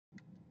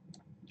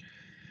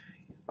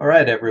All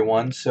right,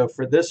 everyone. So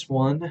for this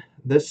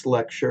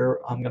lecture,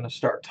 I'm going to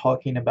start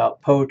talking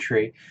about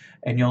poetry,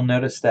 and you'll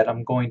notice that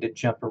I'm going to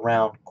jump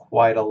around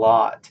quite a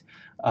lot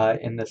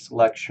in this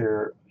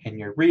lecture in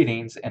your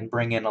readings and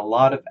bring in a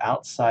lot of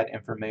outside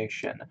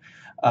information.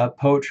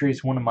 Poetry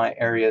is one of my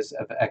areas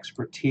of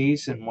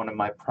expertise and one of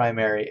my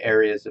primary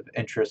areas of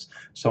interest,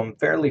 so I'm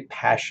fairly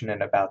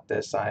passionate about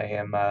this. I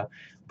am a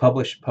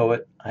published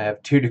poet. I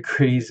have 2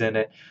 degrees in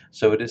it,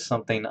 so it is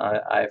something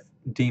I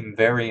deem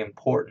very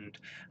important.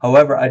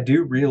 However, I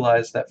do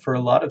realize that for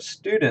a lot of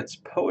students,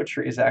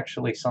 poetry is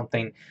actually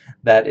something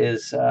that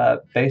is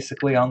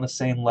basically on the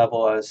same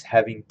level as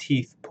having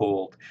teeth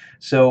pulled.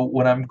 So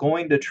what I'm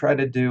going to try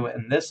to do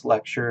in this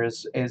lecture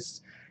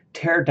is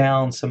tear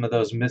down some of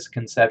those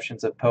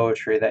misconceptions of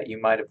poetry that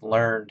you might have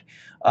learned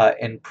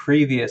in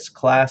previous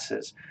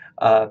classes.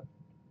 Uh,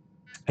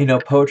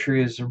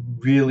 Poetry is a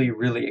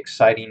really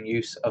exciting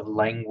use of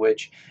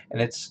language, and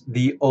it's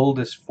the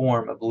oldest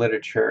form of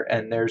literature,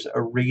 and there's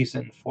a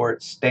reason for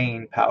its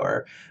staying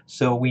power.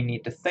 So we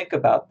need to think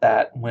about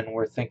that when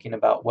we're thinking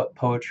about what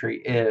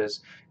poetry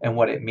is and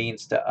what it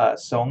means to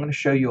us. So I'm going to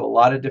show you a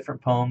lot of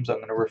different poems. I'm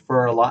going to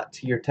refer a lot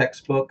to your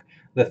textbook,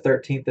 the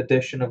 13th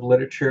edition of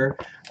literature.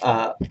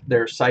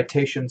 There are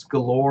citations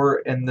galore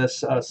in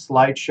this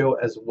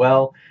slideshow as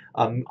well.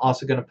 I'm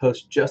also going to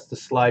post just the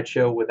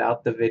slideshow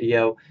without the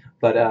video,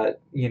 but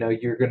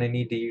you're going to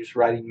need to use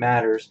Writing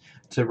Matters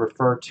to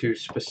refer to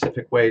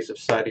specific ways of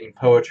citing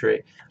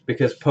poetry,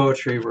 because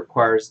poetry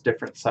requires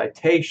different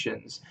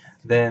citations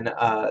than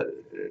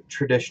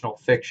traditional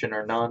fiction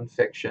or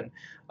nonfiction.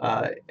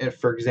 If,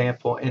 for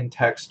example, in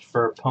text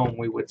for a poem,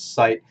 we would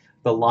cite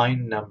the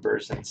line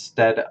numbers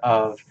instead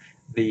of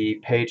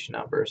the page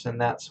numbers and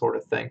that sort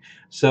of thing.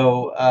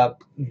 So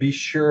be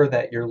sure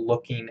that you're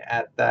looking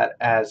at that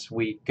as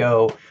we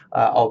go.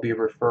 I'll be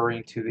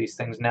referring to these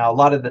things. Now, a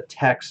lot of the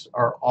texts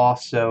are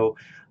also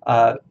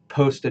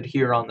posted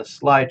here on the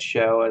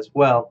slideshow as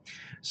well,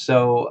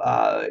 so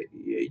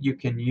you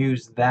can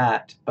use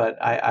that,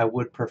 but I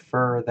would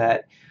prefer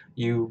that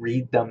you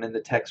read them in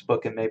the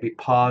textbook and maybe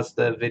pause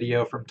the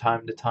video from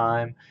time to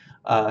time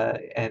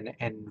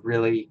and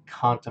really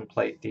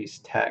contemplate these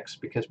texts,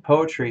 because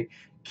poetry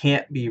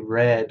can't be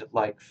read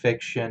like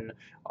fiction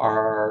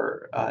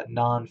or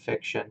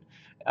nonfiction.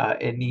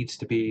 It needs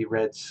to be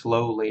read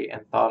slowly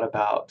and thought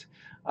about,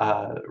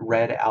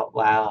 read out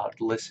loud,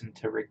 listen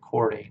to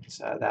recordings,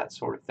 that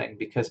sort of thing,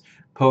 because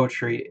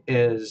poetry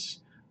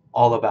is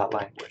all about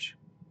language.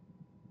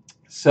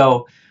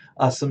 So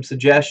some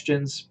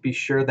suggestions: be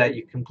sure that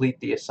you complete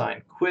the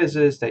assigned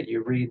quizzes, that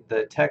you read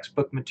the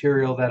textbook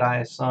material that I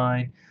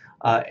assign,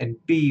 and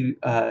be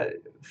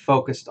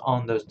focused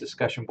on those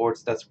discussion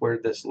boards. That's where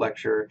this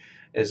lecture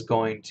is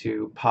going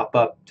to pop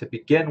up to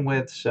begin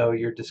with, so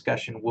your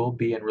discussion will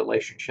be in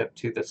relationship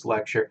to this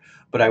lecture,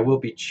 but I will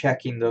be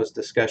checking those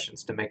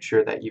discussions to make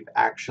sure that you've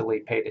actually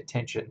paid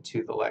attention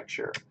to the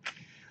lecture.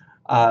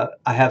 I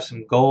have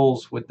some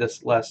goals with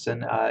this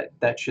lesson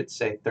that should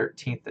say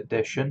 13th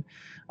edition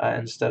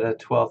instead of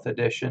 12th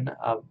edition,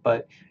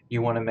 but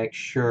you want to make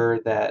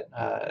sure that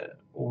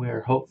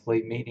we're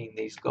hopefully meeting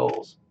these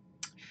goals.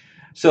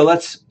 So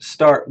let's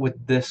start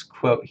with this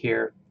quote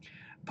here.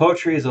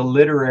 Poetry is a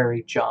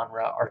literary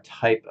genre or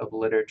type of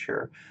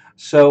literature.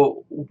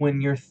 So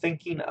when you're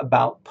thinking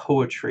about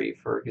poetry,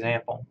 for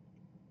example,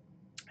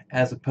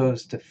 as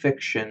opposed to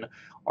fiction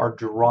or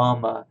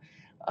drama,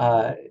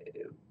 uh,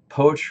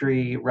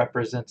 poetry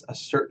represents a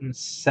certain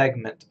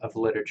segment of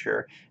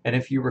literature. And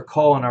if you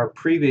recall, in our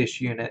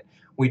previous unit,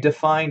 we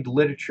defined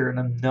literature in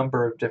a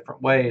number of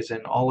different ways,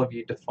 and all of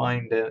you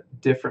defined it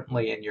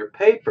differently in your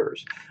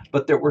papers.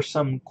 But there were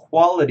some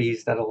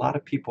qualities that a lot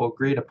of people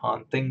agreed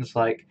upon, things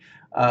like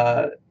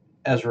uh,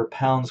 Ezra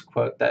Pound's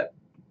quote that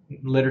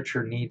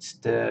literature needs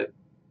to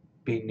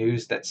be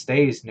news that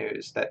stays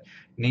news, that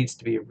needs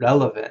to be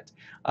relevant,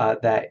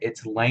 that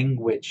it's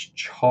language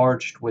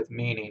charged with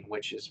meaning,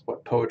 which is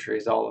what poetry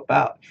is all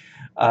about,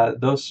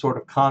 those sort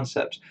of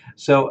concepts.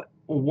 So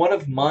one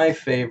of my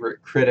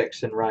favorite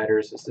critics and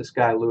writers is this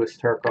guy, Louis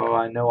Turco.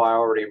 I know I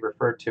already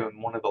referred to in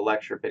one of the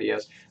lecture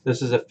videos.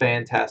 This is a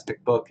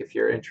fantastic book if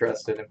you're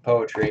interested in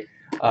poetry,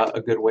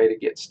 a good way to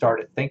get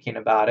started thinking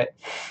about it.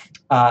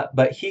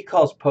 But he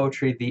calls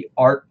poetry the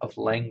art of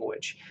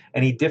language,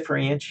 and he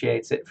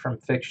differentiates it from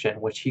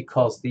fiction, which he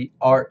calls the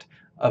art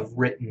of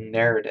written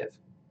narrative.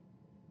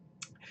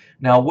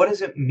 Now, what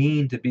does it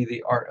mean to be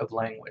the art of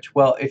language?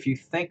 Well, if you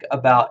think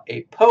about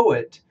a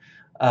poet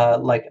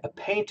like a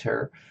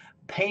painter,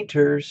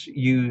 painters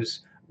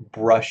use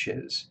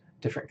brushes,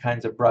 different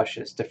kinds of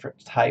brushes,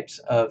 different types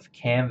of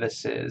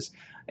canvases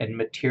and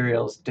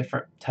materials,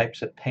 different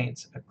types of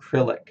paints,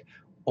 acrylic,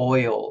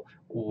 oil,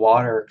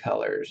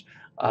 watercolors.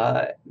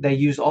 They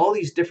use all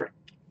these different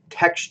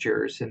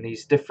textures and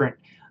these different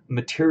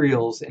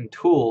materials and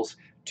tools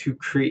to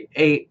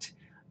create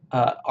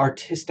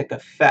artistic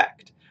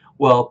effect.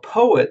 Well,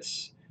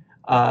 poets,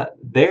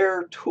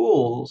 their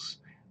tools,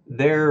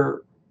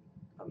 their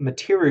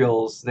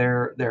materials,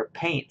 their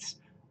paints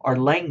are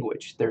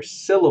language, their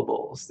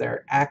syllables,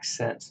 their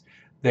accents,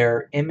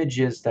 They're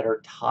images that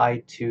are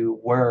tied to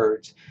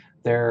words.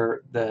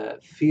 They're the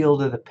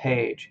field of the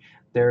page.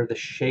 They're the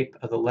shape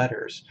of the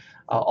letters.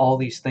 All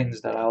these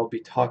things that I'll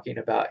be talking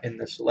about in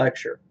this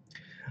lecture.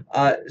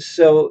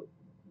 So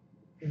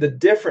the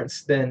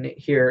difference then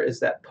here is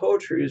that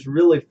poetry is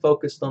really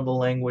focused on the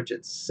language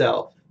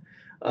itself,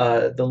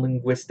 the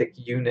linguistic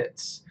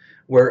units,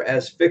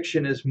 whereas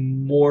fiction is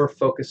more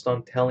focused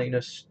on telling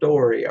a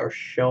story or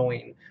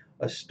showing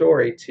a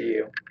story to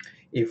you,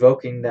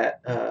 evoking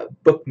that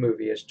book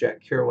movie, as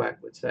Jack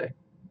Kerouac would say.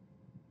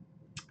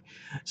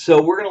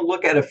 So we're going to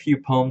look at a few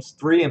poems,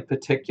 three in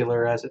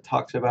particular, as it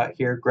talks about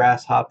here: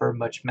 Grasshopper,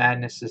 Much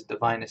Madness is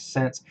Divinest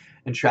Sense,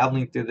 and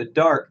Traveling Through the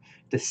Dark,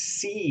 to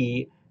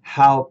see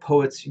how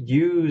poets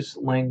use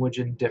language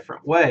in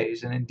different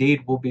ways. And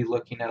indeed, we'll be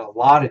looking at a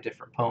lot of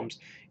different poems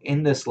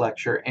in this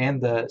lecture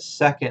and the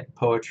second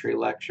poetry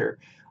lecture,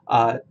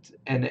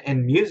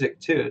 and music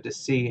too, to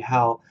see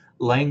how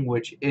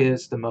language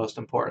is the most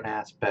important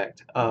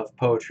aspect of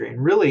poetry.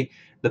 And really,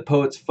 the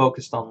poet's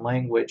focused on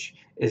language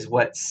is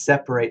what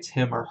separates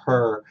him or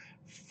her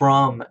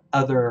from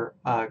other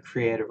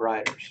creative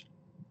writers.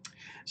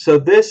 So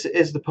this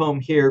is the poem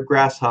here,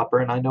 Grasshopper,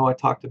 and I know I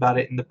talked about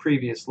it in the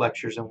previous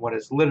lectures on what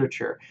is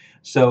literature.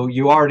 So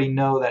you already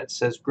know that it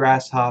says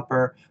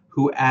grasshopper,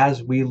 who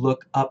as we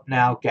look up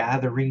now,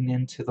 gathering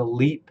into the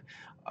leap,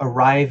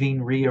 arriving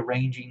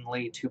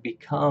rearrangingly to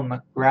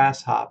become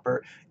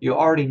grasshopper. You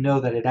already know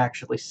that it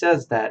actually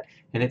says that,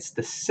 and it's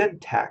the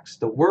syntax,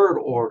 the word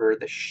order,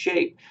 the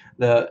shape,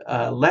 the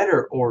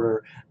letter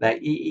order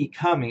that E. E.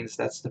 Cummings,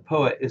 that's the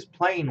poet, is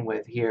playing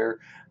with here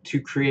to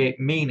create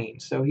meaning.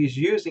 So he's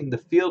using the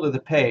field of the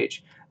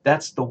page.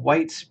 That's the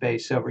white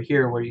space over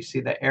here where you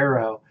see the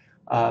arrow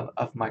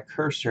of my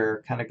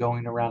cursor kind of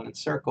going around in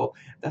circle.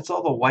 That's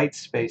all the white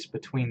space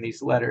between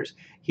these letters.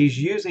 He's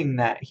using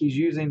that. He's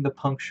using the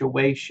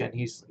punctuation.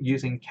 He's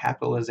using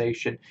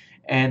capitalization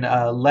and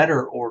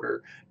letter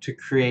order to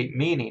create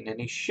meaning. And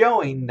he's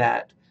showing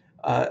that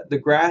the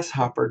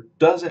grasshopper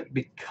doesn't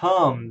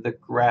become the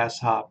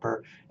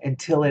grasshopper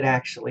until it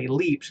actually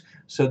leaps.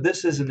 So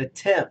this is an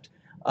attempt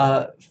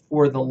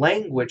for the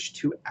language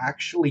to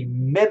actually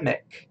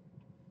mimic,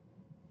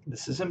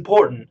 this is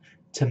important,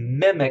 to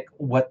mimic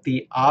what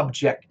the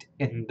object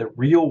in the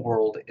real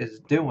world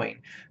is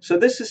doing. So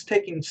this is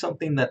taking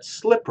something that's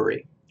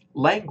slippery,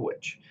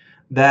 language,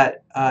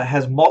 that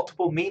has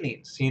multiple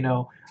meanings. You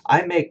know,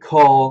 I may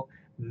call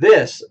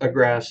this a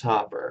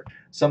grasshopper.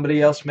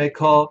 Somebody else may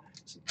call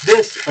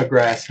this a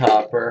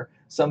grasshopper.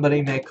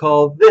 Somebody may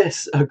call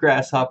this a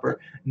grasshopper.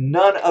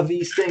 None of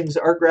these things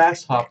are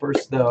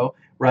grasshoppers, though,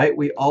 right?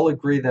 We all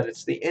agree that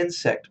it's the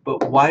insect,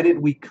 but why did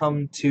we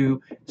come to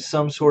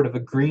some sort of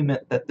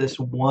agreement that this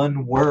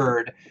one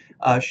word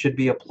should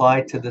be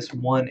applied to this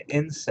one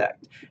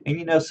insect? And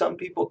you know, some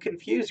people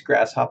confuse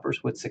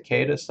grasshoppers with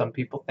cicadas. Some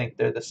people think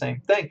they're the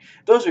same thing.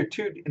 Those are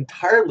two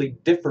entirely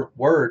different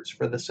words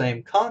for the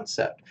same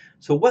concept.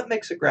 So what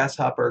makes a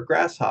grasshopper a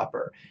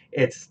grasshopper?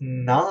 It's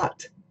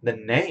not the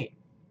name.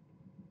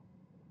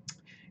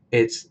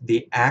 It's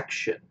the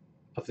action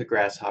of the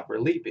grasshopper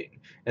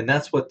leaping. And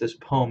that's what this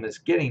poem is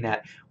getting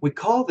at. We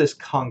call this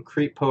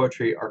concrete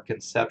poetry or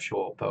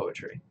conceptual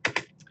poetry.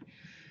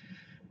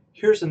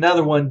 Here's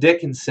another one,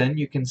 Dickinson.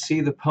 You can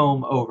see the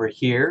poem over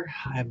here.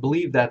 I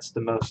believe that's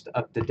the most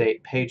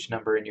up-to-date page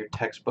number in your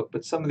textbook,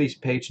 but some of these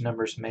page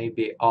numbers may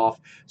be off.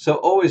 So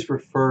always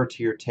refer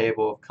to your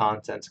table of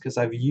contents, because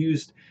I've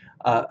used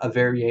a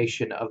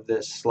variation of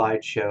this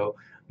slideshow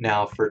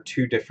now for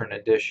two different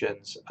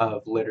editions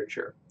of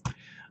literature.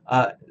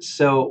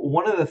 So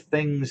one of the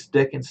things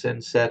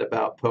Dickinson said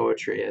about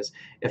poetry is,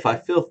 if I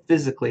feel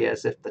physically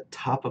as if the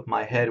top of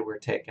my head were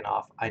taken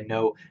off, I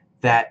know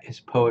that is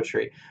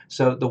poetry.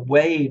 So the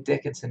way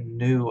Dickinson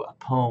knew a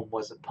poem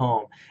was a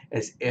poem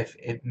is if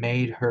it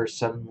made her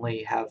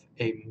suddenly have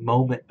a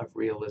moment of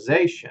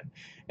realization.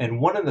 And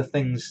one of the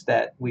things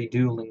that we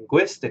do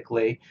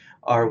linguistically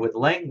are with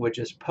language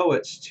as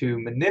poets to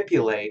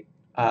manipulate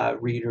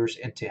readers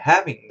into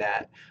having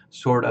that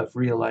sort of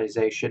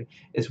realization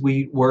is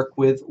we work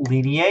with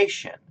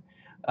lineation.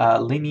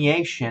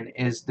 Lineation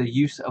is the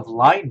use of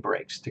line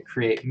breaks to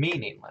create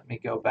meaning. Let me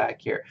go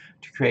back here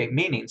to create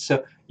meaning.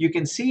 So you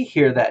can see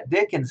here that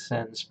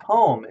Dickinson's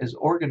poem is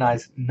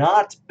organized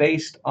not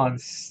based on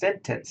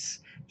sentence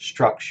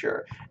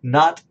structure,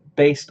 not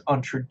based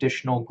on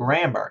traditional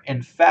grammar.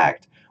 In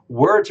fact,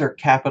 words are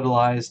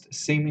capitalized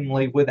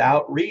seemingly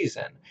without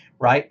reason,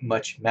 right?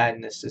 Much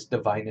madness is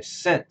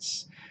divinest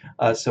sense.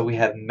 So we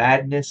have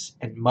madness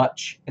and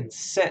much and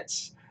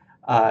sense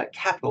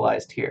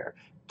capitalized here.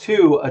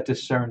 To a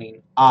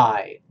discerning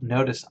eye.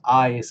 Notice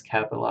I is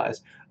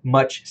capitalized.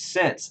 Much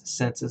sense.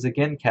 Sense is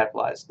again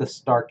capitalized. The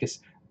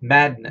starkest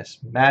madness.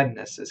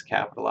 Madness is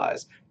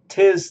capitalized.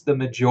 'Tis the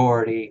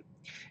majority,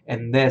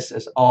 and this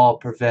is all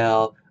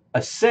prevail.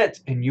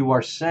 Assent, and you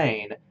are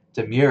sane.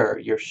 Demur,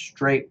 you're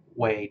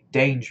straightway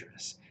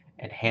dangerous.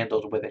 and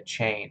handled with a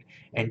chain.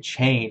 And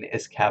chain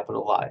is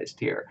capitalized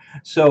here.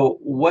 So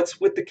what's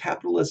with the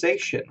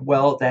capitalization?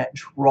 Well, that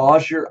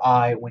draws your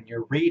eye when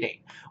you're reading.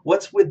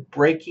 What's with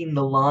breaking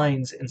the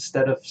lines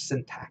instead of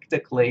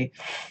syntactically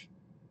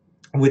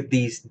with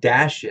these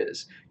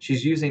dashes?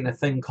 She's using a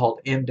thing called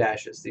M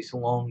dashes, these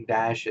long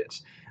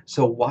dashes.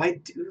 So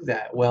why do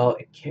that? Well,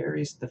 it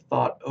carries the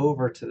thought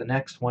over to the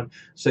next one,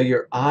 so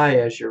your eye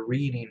as you're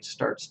reading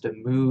starts to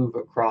move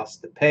across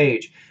the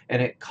page,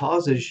 and it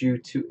causes you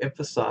to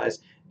emphasize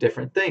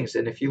different things.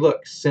 And if you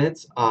look,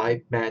 since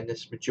I,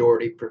 madness,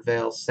 majority,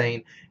 prevail,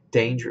 sane,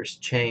 dangerous,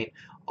 chain,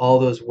 all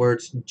those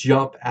words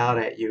jump out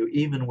at you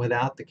even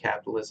without the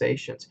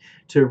capitalizations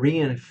to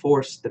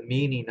reinforce the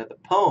meaning of the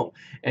poem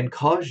and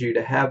cause you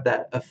to have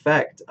that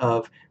effect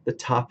of the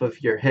top of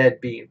your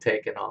head being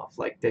taken off,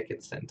 like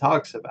Dickinson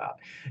talks about.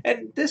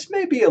 And this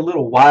may be a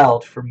little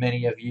wild for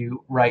many of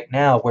you right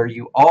now where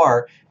you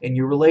are in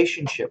your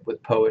relationship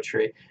with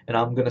poetry, and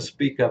I'm going to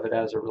speak of it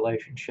as a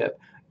relationship.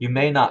 You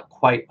may not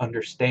quite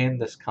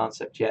understand this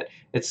concept yet.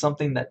 It's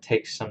something that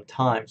takes some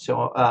time.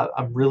 So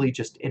I'm really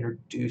just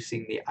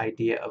introducing the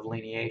idea of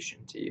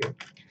lineation to you.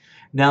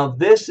 Now,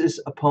 this is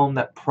a poem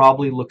that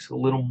probably looks a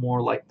little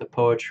more like the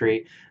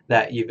poetry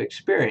that you've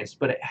experienced,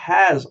 but it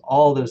has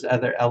all those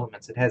other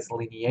elements. It has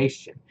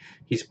lineation.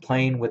 He's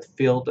playing with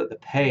feel of the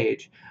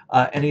page,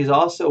 and he's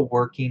also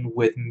working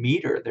with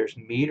meter. There's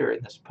meter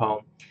in this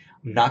poem.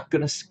 I'm not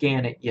going to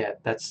scan it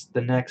yet. That's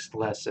the next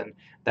lesson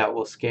that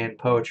will scan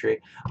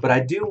poetry, but I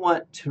do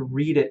want to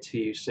read it to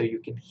you so you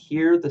can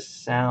hear the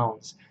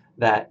sounds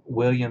that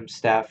William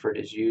Stafford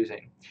is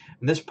using.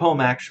 And this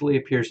poem actually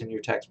appears in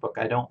your textbook.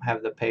 I don't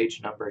have the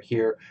page number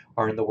here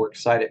or in the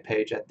Works Cited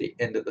page at the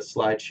end of the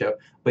slideshow,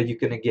 but you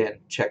can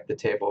again check the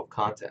table of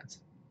contents.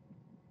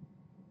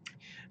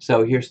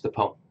 So here's the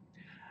poem.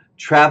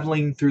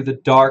 Traveling through the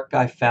dark,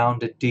 I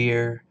found a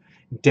deer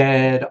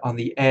dead on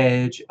the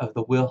edge of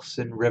the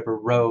Wilson River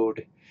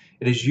Road.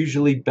 It is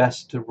usually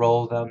best to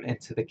roll them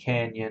into the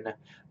canyon.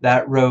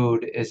 That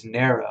road is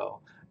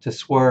narrow. To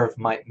swerve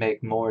might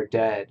make more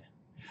dead.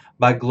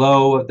 By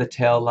glow of the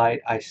tail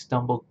light, I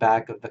stumbled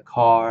back of the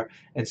car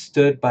and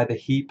stood by the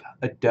heap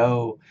a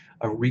doe,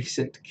 a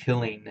recent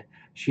killing.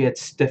 She had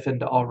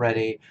stiffened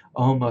already,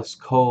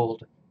 almost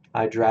cold.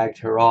 I dragged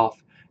her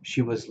off.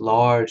 She was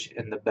large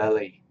in the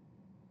belly.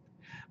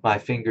 My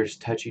fingers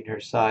touching her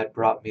side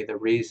brought me the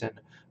reason.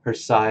 Her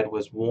side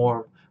was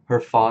warm.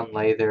 Her fawn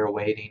lay there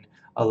waiting,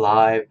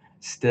 alive,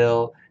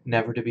 still,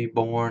 never to be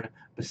born.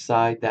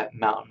 Beside that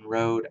mountain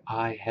road,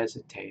 I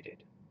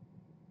hesitated.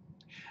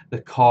 The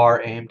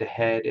car aimed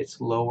ahead,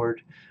 its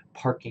lowered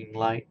parking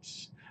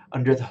lights.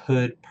 Under the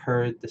hood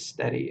purred the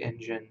steady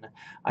engine.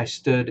 I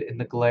stood in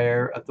the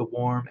glare of the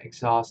warm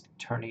exhaust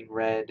turning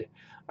red.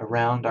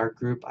 Around our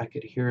group I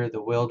could hear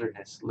the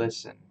wilderness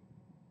listen.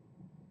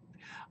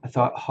 I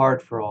thought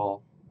hard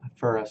for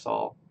us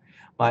all,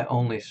 my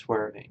only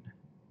swerving,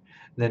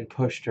 then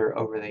pushed her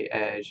over the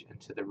edge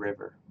into the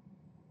river.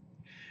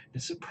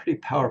 It's a pretty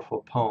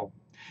powerful poem.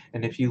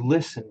 And if you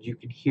listen, you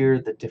can hear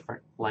the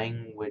different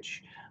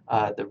language,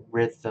 the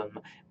rhythm,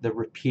 the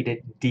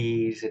repeated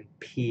D's and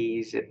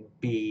P's and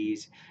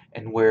B's,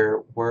 and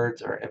where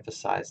words are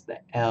emphasized, the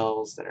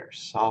L's that are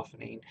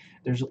softening.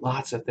 There's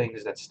lots of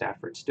things that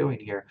Stafford's doing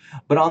here.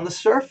 But on the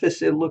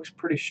surface, it looks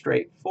pretty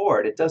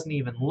straightforward. It doesn't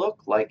even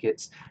look like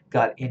it's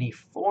got any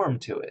form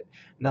to it.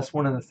 And that's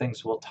one of the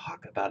things we'll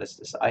talk about is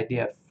this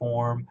idea of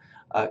form,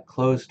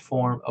 closed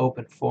form,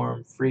 open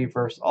form, free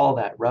verse, all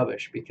that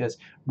rubbish, because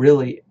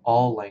really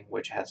all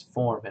language has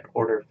form in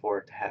order for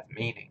it to have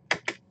meaning.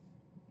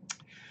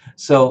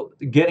 So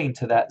getting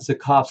to that,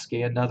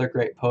 Zhukovsky, another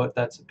great poet,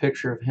 that's a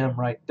picture of him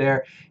right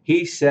there.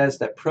 He says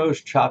that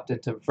prose chopped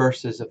into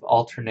verses of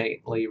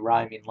alternately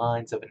rhyming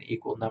lines of an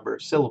equal number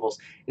of syllables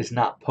is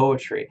not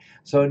poetry.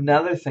 So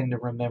another thing to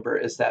remember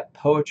is that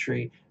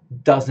poetry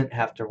doesn't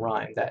have to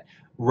rhyme, that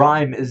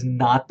rhyme is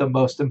not the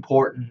most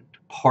important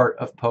part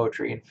of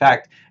poetry. In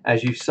fact,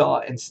 as you saw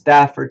in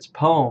Stafford's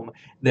poem,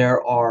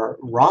 there are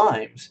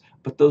rhymes,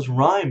 but those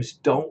rhymes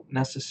don't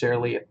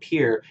necessarily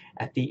appear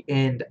at the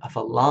end of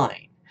a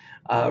line.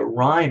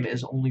 Rhyme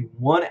is only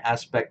one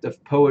aspect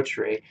of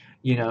poetry.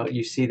 You know,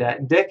 you see that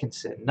in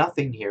Dickinson.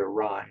 Nothing here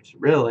rhymes,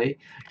 really.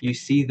 You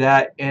see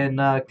that in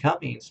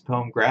Cummings'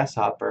 poem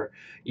Grasshopper.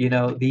 You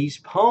know, these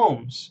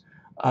poems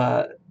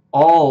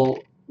all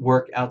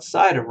work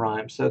outside of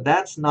rhyme, so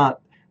that's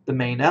not the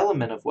main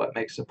element of what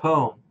makes a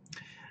poem.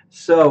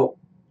 So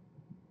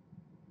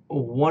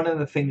one of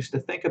the things to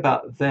think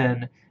about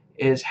then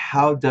is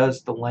how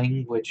does the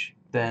language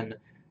then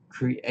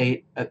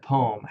create a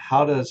poem?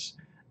 How does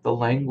the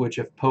language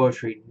of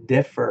poetry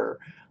differ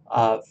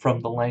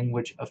from the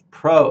language of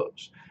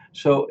prose?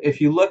 So if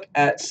you look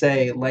at,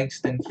 say,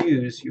 Langston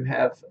Hughes, you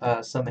have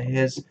some of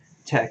his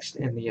text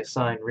in the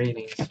assigned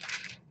readings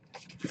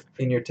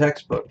in your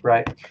textbook,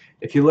 right?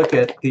 If you look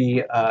at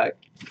the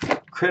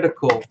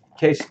critical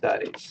case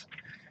studies,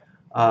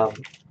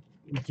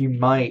 you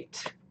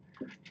might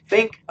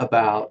think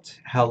about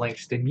how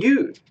Langston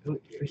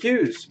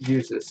Hughes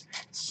uses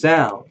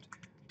sound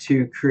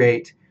to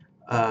create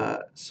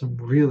some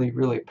really,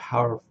 really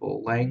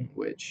powerful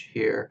language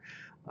here.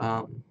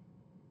 Um,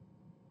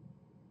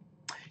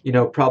 you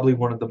know, probably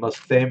one of the most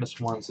famous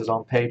ones is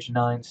on page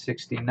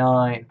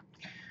 969,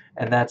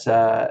 and that's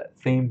a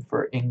theme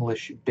for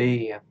English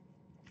B,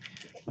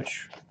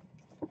 which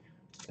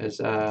is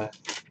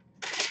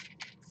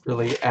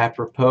really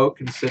apropos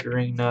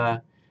considering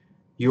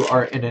you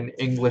are in an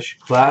English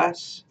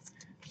class.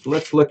 So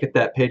let's look at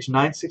that, page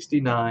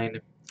 969,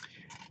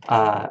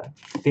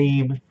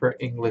 theme for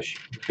English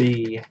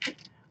B.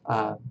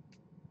 Um,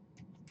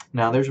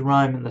 Now, there's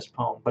rhyme in this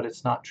poem, but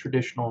it's not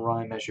traditional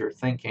rhyme as you're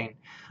thinking,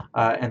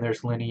 and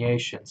there's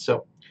lineation.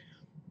 So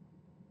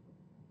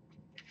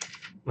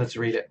let's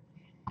read it.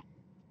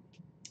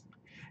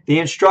 The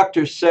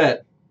instructor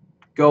said,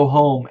 "Go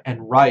home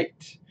and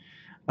write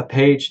a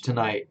page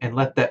tonight, and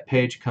let that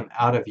page come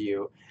out of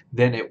you.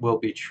 Then it will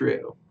be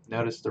true."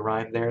 Notice the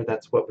rhyme there?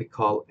 That's what we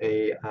call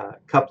a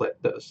couplet.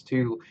 Those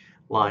two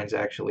lines,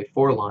 actually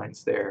 4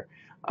 lines there,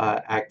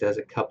 act as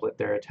a couplet.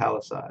 They're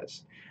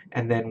italicized.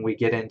 And then we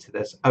get into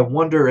this. I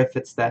wonder if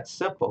it's that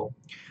simple.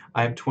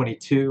 I am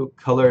 22,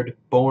 colored,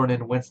 born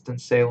in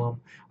Winston-Salem.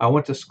 I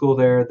went to school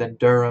there, then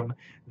Durham,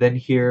 then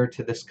here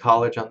to this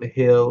college on the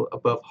hill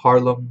above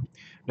Harlem.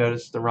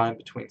 Notice the rhyme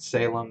between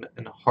Salem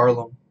and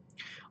Harlem.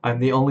 I'm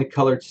the only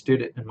colored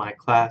student in my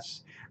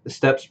class. The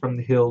steps from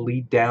the hill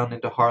lead down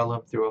into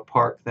Harlem through a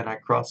park. Then I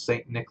cross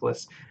St.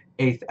 Nicholas,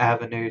 8th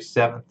Avenue,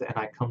 7th, and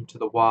I come to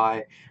the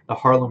Y, the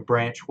Harlem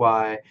Branch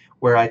Y,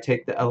 where I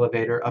take the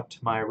elevator up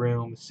to my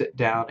room, sit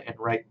down, and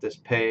write this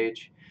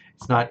page.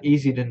 It's not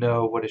easy to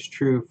know what is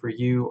true for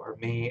you or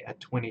me at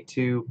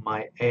 22,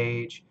 my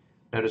age.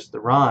 Notice the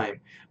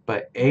rhyme,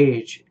 but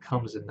age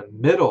comes in the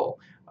middle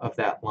of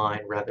that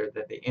line rather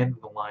than the end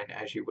of the line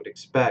as you would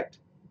expect.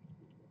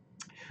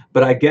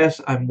 But I guess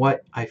I'm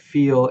what I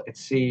feel and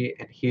see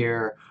and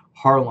hear.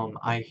 Harlem,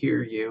 I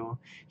hear you,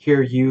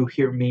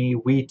 hear me,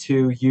 we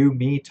too, you,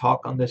 me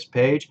talk on this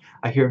page.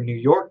 I hear New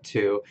York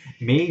too.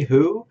 Me,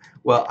 who?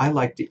 Well, I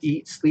like to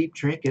eat, sleep,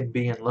 drink, and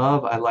be in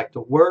love. I like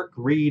to work,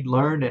 read,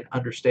 learn, and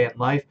understand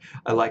life.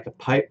 I like a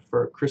pipe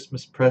for a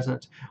Christmas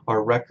present,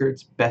 or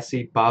records,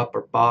 Bessie, Bop,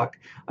 or Bach.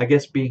 I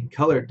guess being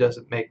colored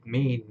doesn't make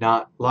me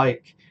not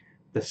like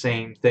the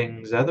same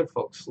things other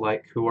folks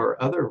like who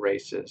are other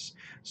races.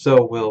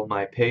 So will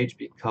my page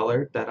be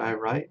colored that I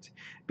write?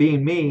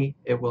 Being me,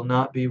 it will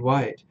not be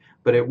white,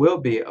 but it will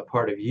be a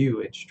part of you,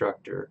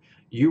 instructor.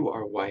 You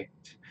are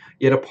white,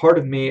 yet a part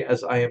of me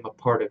as I am a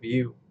part of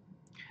you.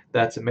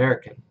 That's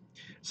American.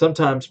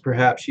 Sometimes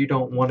perhaps you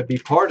don't want to be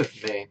part of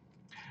me,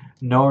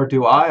 nor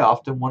do I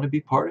often want to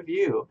be part of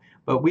you,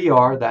 but we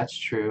are, that's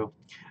true.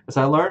 As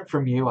I learn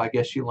from you, I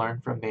guess you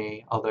learn from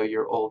me, although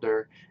you're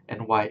older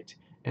and white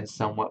and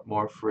somewhat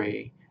more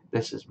free.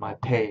 This is my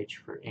page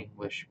for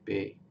English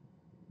B.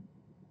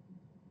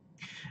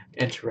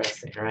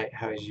 Interesting, right?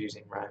 How he's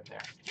using rhyme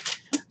there.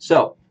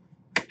 So,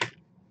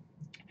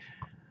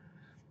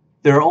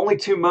 there are only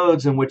 2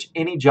 modes in which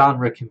any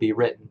genre can be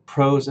written,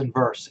 prose and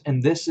verse,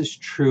 and this is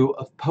true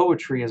of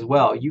poetry as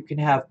well. You can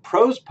have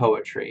prose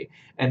poetry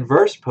and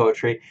verse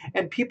poetry,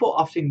 and people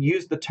often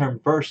use the term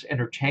verse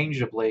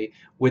interchangeably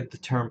with the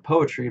term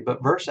poetry,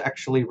 but verse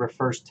actually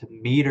refers to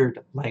metered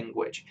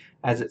language,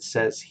 as it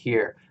says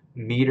here,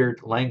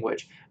 metered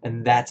language,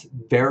 and that's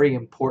very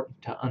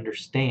important to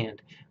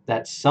understand,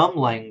 that some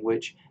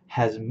language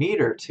has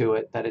meter to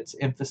it, that it's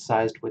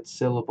emphasized with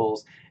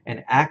syllables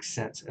and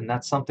accents, and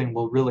that's something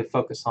we'll really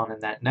focus on in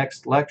that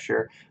next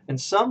lecture.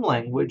 And some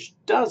language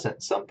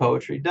doesn't, some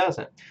poetry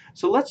doesn't.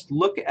 So let's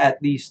look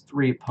at these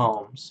 3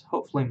 poems.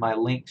 Hopefully my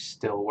links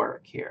still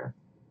work here.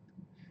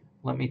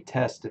 Let me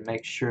test and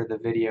make sure the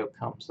video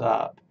comes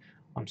up.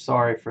 I'm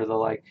sorry for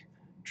the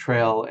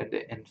trail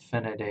into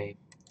infinity.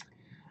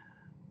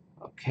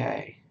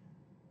 Okay.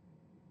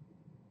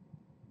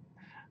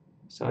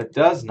 So it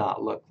does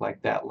not look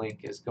like that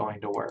link is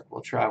going to work.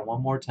 We'll try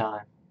one more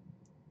time.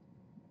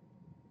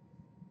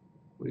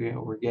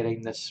 We're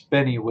getting the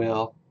spinny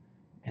wheel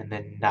and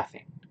then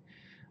nothing.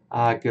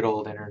 Good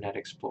old Internet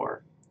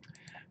Explorer.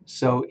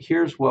 So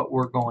here's what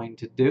we're going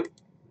to do.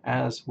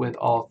 As with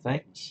all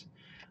things,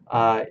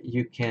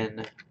 you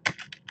can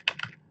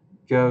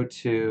go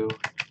to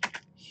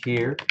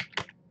here.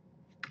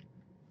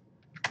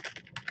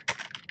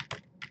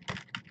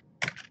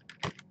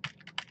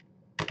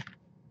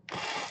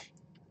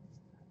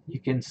 You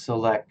can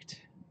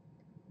select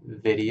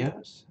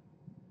videos.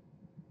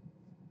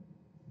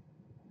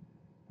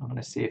 I'm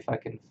going to see if I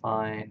can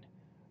find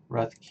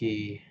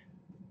Ruthke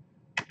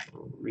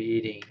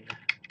reading.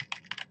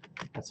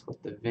 That's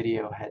what the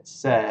video had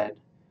said.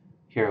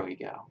 Here we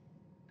go.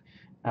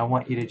 I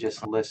want you to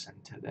just listen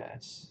to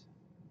this.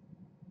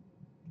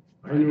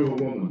 I knew a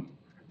woman.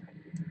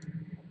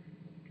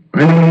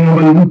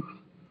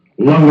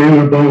 Lovely in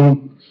her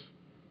bones.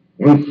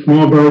 When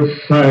small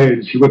birds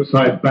sighed, she would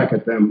sigh back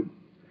at them.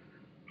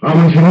 How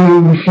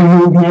when she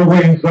moved more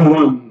ways than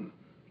one.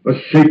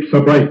 The shapes a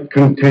bright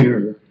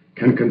container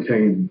can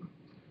contain.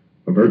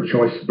 Of her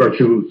choice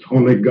virtues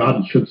only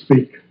God should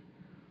speak,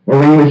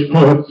 or English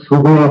poets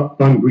who grew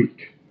up on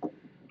Greek.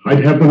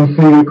 I'd have them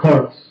sing in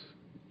chorus,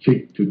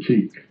 cheek to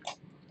cheek.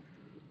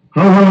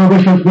 How well our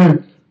wishes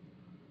met.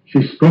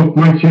 She stroked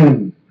my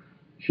chin.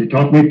 She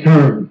taught me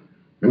turn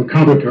and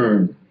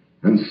counter-turn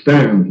and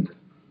stand.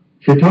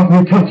 She taught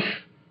me touch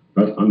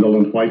that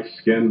undulant white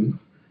skin.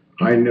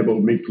 I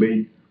nibbled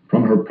meekly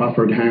from her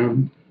proffered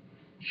hand.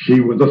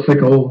 She was the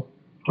sickle,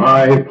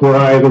 I, poor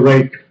I, the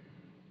rake,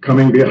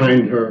 coming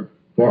behind her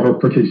for her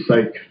pretty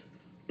sake.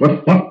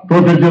 But what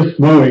prodigious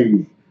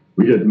mowing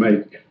we did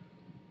make.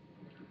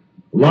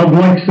 Love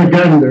likes a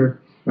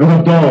gander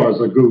and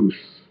adores a goose.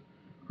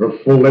 Her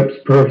full lips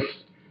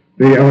pursed,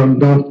 the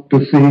errand off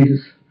to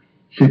seize.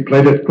 She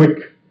played it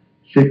quick,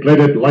 she played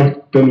it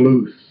light and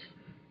loose.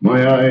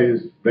 My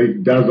eyes, they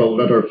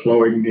dazzled at her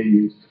flowing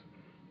knees.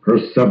 Her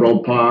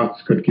several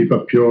parts could keep a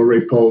pure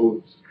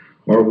repose,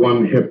 or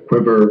one hip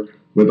quiver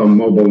with a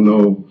mobile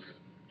nose.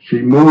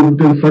 She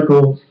moved in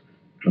circles,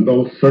 and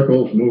those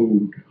circles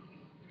moved.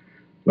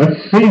 Let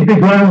seed be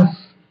grass,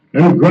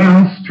 and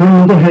grass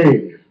turn to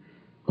hay.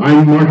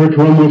 I'm martyr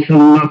to a motion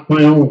not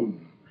my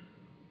own.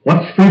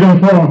 What's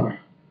freedom for?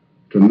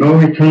 To know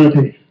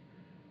eternity.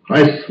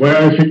 I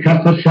swear she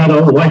cast a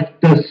shadow white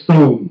as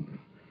stone.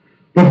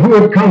 But who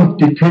would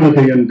count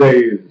eternity in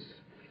days?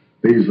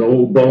 These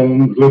old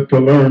bones live to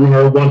learn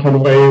her wanton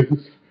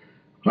ways.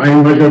 I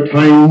measure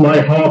time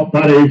by how a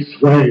body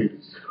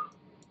sways.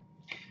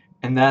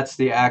 And that's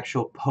the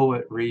actual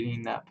poet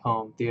reading that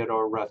poem,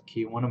 Theodore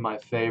Roethke, one of my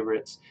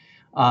favorites.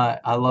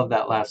 I love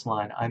that last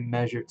line. I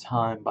measure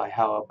time by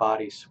how a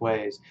body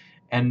sways.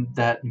 And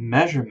that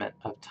measurement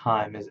of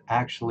time is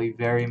actually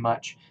very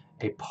much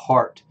a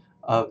part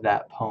of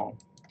that poem.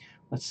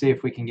 Let's see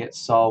if we can get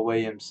Saul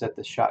Williams set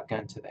the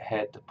shotgun to the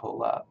head to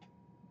pull up.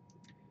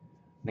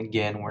 And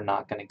again, we're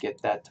not going to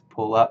get that to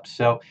pull up,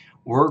 so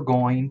we're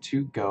going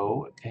to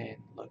go and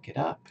look it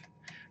up.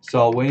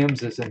 Saul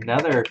Williams is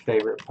another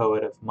favorite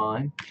poet of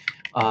mine.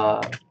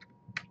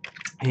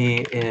 He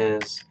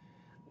is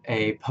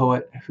a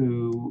poet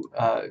who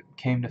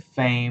came to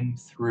fame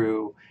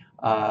through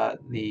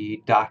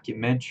the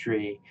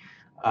documentary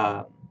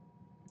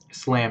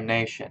Slam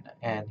Nation,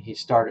 and he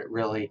started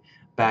really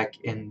back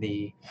in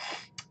the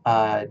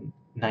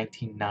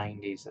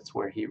 1990s. That's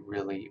where he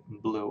really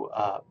blew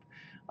up.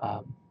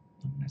 I'm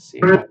going to see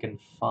if I can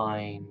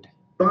find...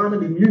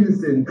 In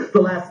unison,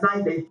 so last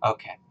night they...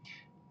 Okay,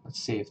 let's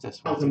see if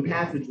this one's good.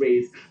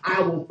 Passageways.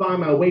 I will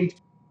find my way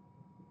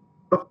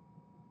to...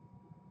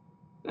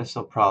 This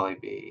will probably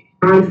be...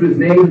 His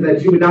name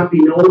that she would not be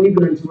known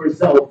even unto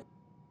herself.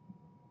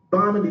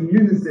 In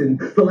unison,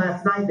 so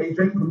last night they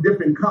drank from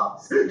different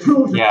cups.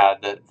 Children... Yeah,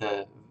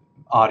 the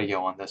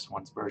audio on this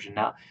one's version.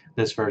 Now,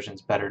 this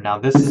version's better. Now,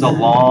 this is a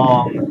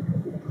long...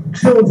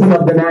 Children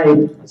of the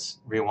night. Let's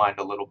rewind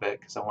a little bit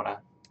because I want to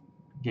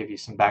give you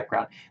some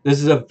background.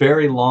 This is a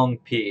very long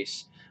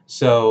piece,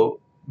 so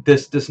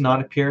this does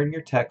not appear in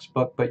your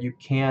textbook, but you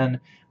can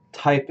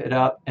type it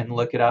up and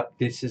look it up.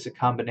 This is a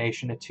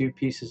combination of two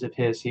pieces of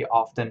his. He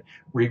often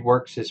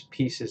reworks his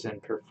pieces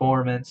in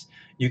performance.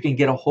 You can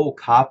get a whole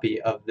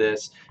copy of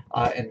this.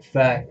 In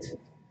fact,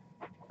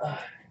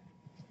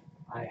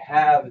 I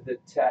have the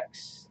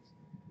text.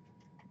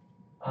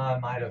 I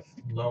might have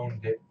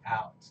loaned it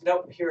out.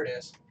 Nope, here it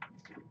is.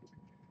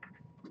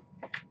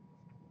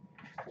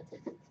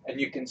 And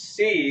you can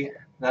see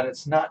that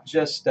it's not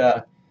just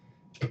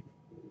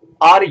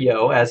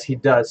audio as he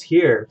does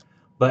here,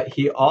 but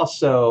he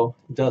also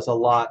does a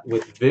lot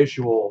with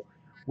visual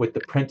with the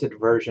printed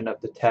version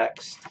of the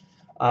text.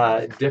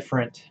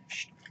 Different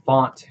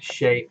font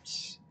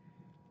shapes,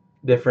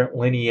 different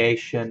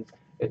lineation.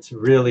 It's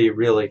really,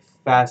 really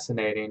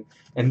fascinating.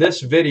 And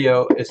this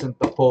video isn't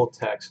the whole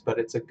text, but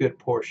it's a good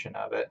portion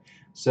of it.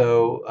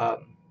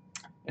 So,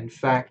 in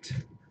fact,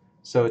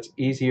 so it's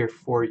easier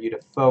for you to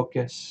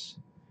focus,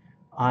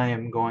 I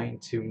am going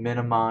to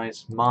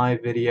minimize my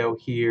video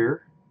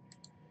here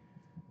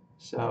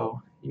so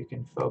you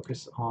can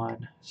focus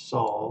on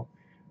Saul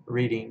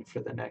reading for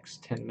the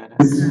next 10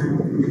 minutes.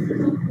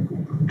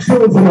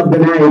 Children of the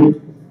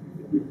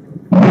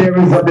night,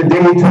 bearers of the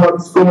day,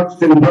 torch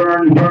scorched and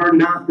burned, burn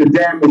not, the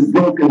dam is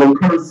broken, the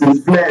curse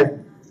is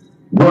fled.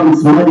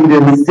 Once muddied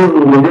and still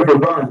the river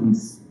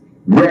runs,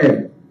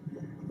 red.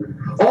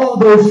 All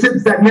those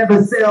ships that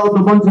never sailed,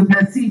 the ones with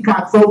their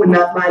seacocks open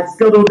that lie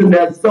scuttled in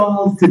their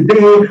stalls,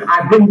 today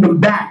I bring them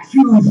back,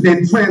 huge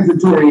and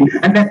transitory,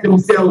 and let them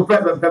sail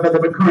forever, the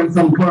recurrence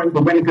uncurrent,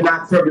 but when it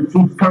cannot serve the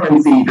truth's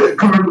currency.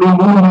 Currently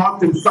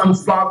moon-marked and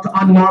sun-sparked,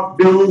 unmarked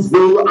bills,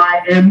 will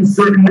I am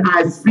certain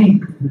I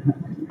speak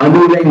a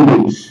new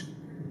language,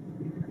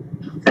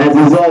 as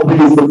is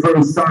always the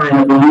first sign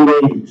of a new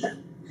age.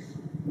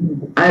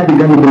 I had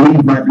begun to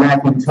believe my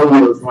blackened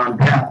toenails were on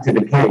path to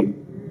decay,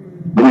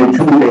 when in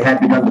truth they had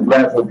begun the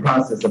gradual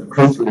process of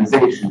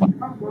crystallization.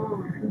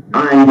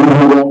 I am he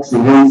who walks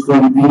in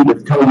rose-sweaty feet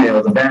with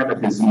toenails of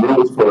amethyst and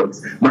rose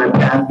quartz, my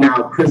path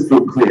now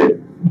crystal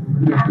clear.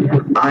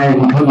 I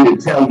am come to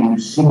tell you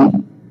she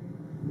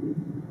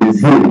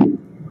is here.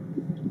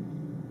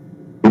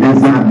 It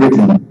is not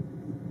written,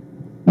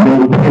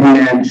 no pen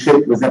penman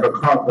ship was ever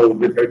cargoed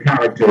with her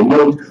character.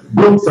 Note,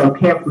 books are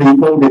carefully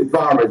folded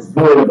forests,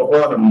 void of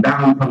autumn,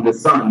 down from the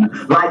sun.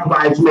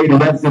 Likewise, she made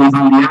lessons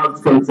on the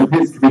outskirts of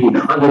history,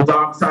 on the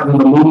dark side of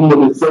the moon,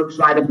 where the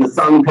searchlight of the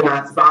sun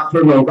cannot spot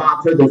her nor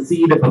rot her, the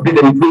seed of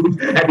forbidden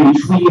fruit. Every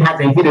tree has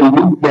a hidden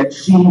root, yet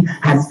she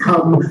has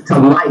come to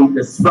light,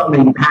 the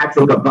swelling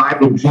patchwork of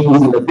vibrant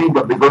dreams, and the thing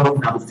of the girl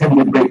I was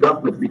tempted to break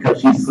up with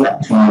because she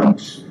slept too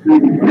much.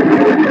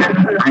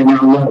 I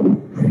now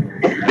know.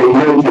 They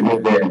nurtured her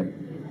there.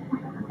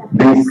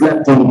 They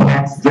slept in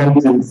packs,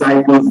 dreamt in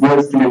cycles,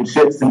 nursed her in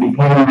ships, and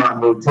became her on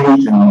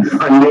rotation.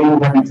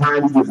 Unnamed every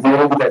time she was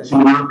named that she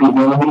would not be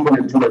known even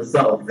unto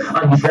herself.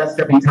 Undressed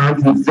every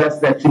time she was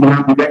dressed that she would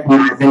not be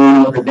recognized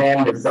any other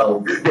than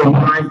herself. They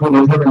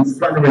blindfolded her and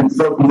spun her in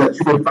circles that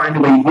she would find a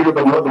way here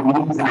but know the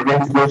moves in her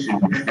intuition.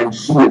 And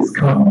she has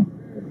come.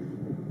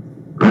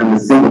 I'm the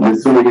single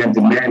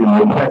disoriented man in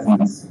her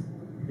presence.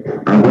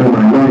 I wear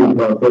my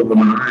loincloth over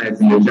my eyes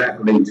and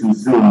ejaculate too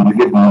soon.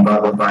 Forgive me,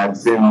 Father, if I've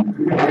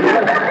sinned.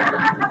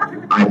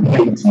 I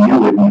pray to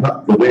you and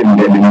cut the wind,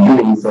 and in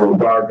doing so,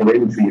 bar her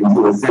entry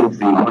into a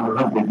century,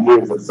 100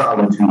 years of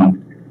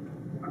solitude.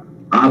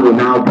 I will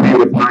now pray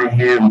with my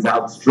hands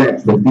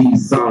outstretched, with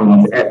these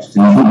songs etched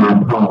into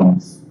my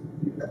palms.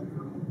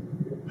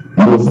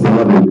 Most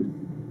beloved,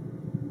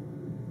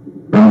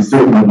 I'm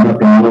certain of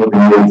nothing more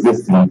than your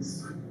existence.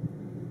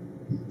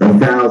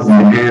 1,000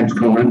 hands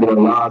come under a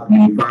log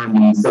me, find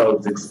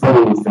themselves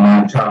exposed in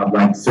my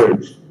childlike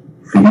search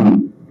for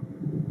you.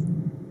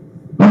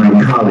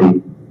 My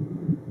colleague,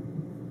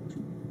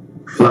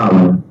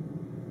 flower,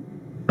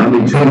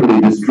 I'm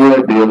eternally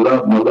destroyed by your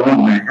love no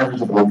longer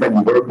eligible for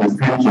any worker's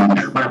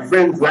pension. My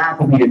friends laugh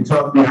at me and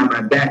talk behind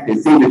my back. They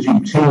say that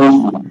you've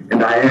changed me,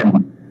 and I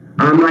am.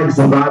 I'm like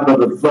survivor of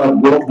the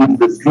flood, walking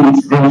into the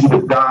streets, drenched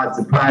with God,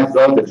 surprised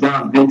all the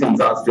drowned victims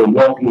are still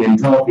walking and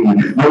talking.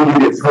 Maybe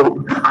there's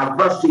hope. I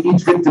rush to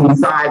each victim's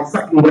side,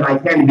 sucking what I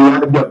can to be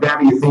out of your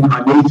various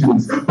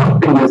incarnations,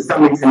 pumping their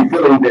stomachs and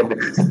filling them.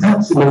 To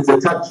touch them is to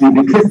touch you,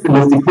 to kiss them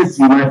is to kiss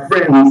you. My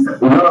friends,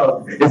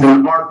 love is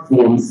an art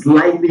form,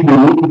 slightly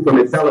removed from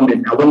its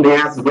element. Now when they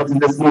ask, what does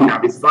this mean? I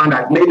respond,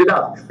 I've made it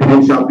up,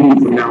 and it shall be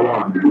from now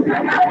on.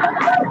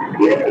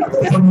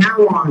 From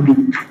now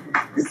on,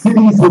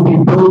 cities will be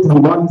built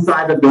on one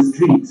side of the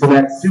street so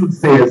that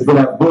soothsayers will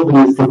have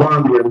wilderness to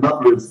wander and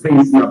lovers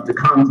space enough to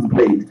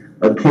contemplate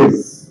a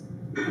kiss.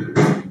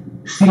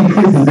 She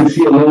kisses if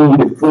she alone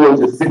could forge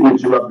a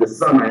signature of the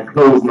sun. I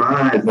close my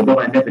eyes, although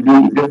I never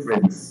knew the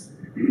difference.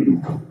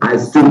 I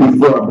stood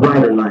before a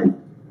brighter light,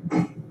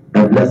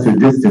 at lesser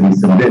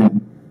distance, and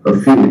then a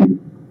feeling.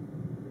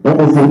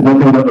 Almost as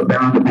nothing ever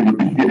bound to be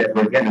repeated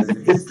ever again, as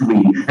if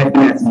history had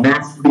been as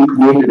masterfully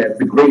created as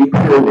the great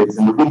pyramids,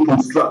 and to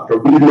reconstruct or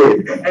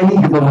relive any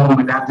given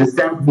moment after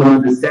sampling an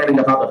understanding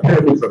of how the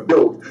pyramids were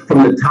built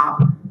from the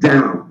top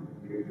down.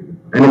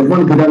 And if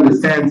one could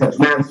understand such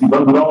mastery,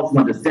 one would also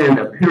understand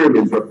that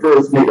pyramids were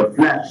first made of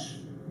flesh,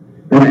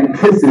 and that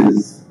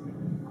kisses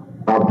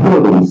are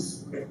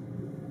portals.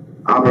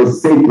 Our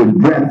sacred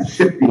breath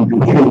shifting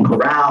through hidden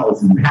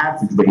corrals and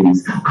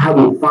passageways. I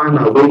will find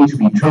my way to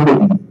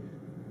eternity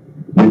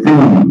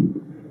within you.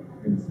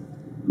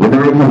 When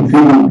I can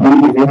feel you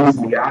breathing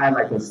into the eye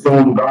like a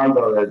stone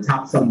gargoyle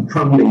atop some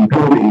crumbling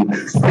building,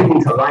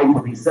 springing to life a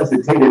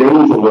resuscitated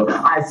angel,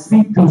 I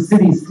speak through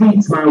city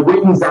streets, my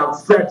wings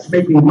outstretched,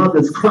 making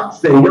mothers clutch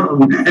their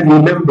young and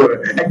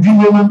remember. And do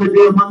you remember,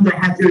 dear mother,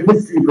 had your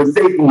history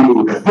forsaken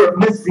you? Your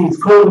mysteries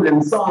cold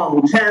in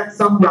song, chants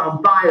sung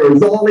round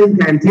fires, all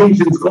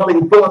incantations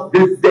calling forth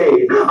this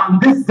day. On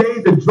this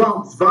day, the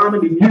drunks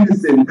vomit in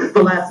unison.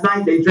 The last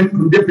night they drink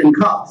from different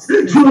cups.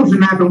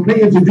 Children have been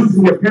playing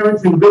introducing their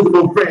parents to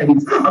invisible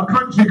friends. A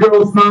country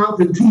girl smiles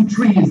and two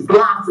trees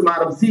blossom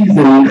out of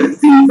season.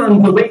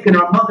 Seasons awaken,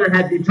 our mother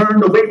had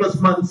returned away us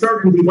from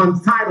uncertainty,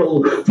 once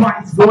title.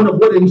 Twice born of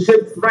wooden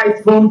ships,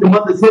 thrice formed to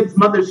mother's hips,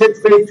 mother ships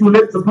face two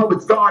lips, a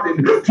poet's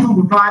garden. 2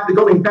 from 5, the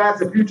going fast,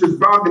 the future's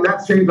bargain.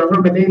 That's changed the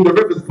hermit name, the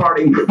river's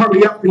parting.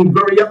 Hurry up and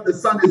bury up, the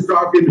sun is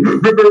darkened.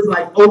 Rivers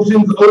like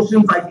oceans,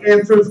 oceans like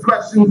answers,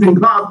 questions in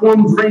cloud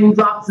forms,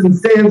 raindrops and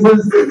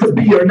stanzas. To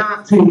be or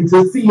not to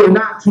see or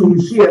not to.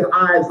 She had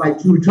eyes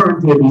like two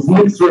turntables,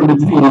 mixer in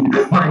between.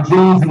 My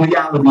dreams and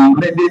reality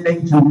blended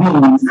ancient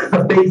moons.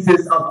 The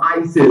basis of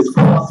Isis,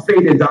 cross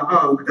faded to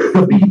Ankh.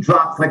 The beat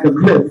drops like a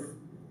cliff,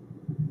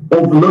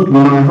 overlooking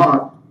my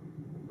heart.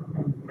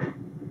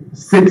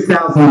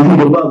 6,000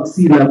 feet above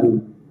sea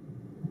level.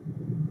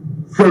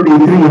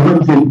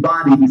 3,300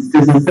 bodies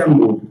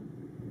disassembled.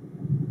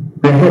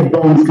 The head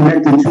bones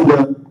connected to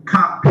the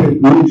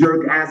cockpit,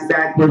 knee-jerk, ass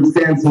backwards,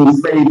 dancing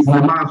slaves in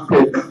the mosh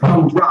pit.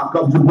 Punk rock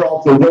of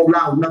Gibraltar, roll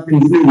out,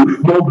 nothing's new.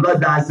 More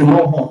blood dice and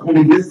Mohawk,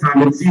 only this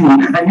time it's you.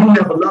 And you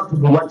never loved her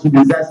for what she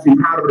possessed. You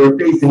powdered her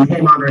face and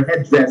came on her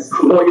headdress.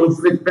 Oil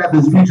slick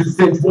feathers, future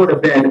stench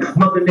waterbed.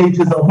 Mother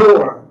Nature's a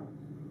whore,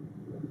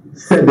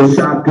 said the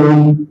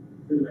shotgun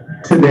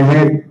to the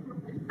head.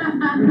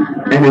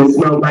 And it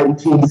smelled like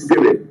teen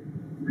spirit.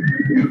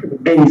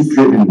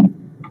 Angst-driven,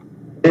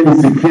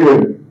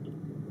 insecure,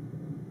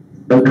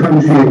 a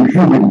country in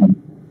puberty.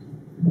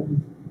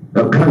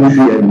 a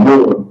country at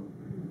war.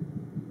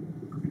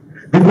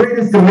 The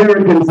greatest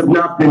Americans have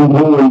not been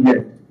born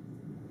yet.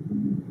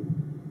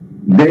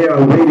 They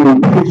are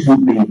waiting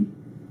patiently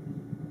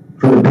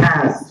for the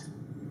past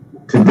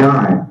to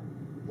die.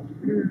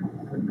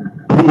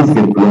 Please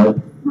get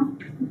blood.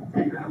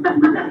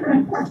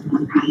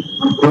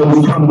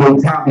 Those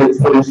tumbled tablets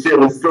will share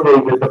a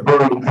story with the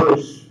burning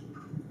push.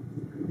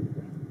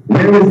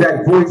 Where is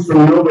that voice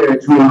from nowhere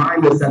to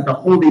remind us that the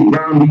holy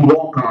ground we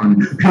walk on,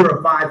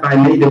 purified by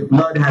native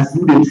blood, has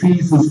rooted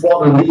trees whose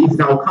fallen leaves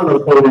now color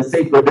code a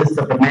sacred list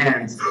of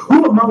demands?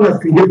 Who among us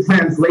can give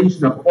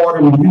translation of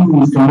autumn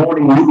hues to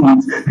morning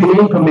news? The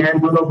anchor man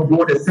went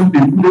overboard has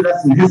simply rooted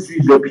us in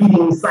history's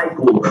repeating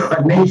cycle,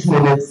 a nation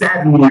in its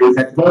saddened years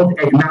that won't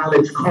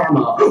acknowledge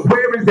karma.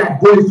 Where is that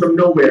voice from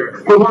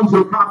nowhere? The ones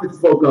your prophets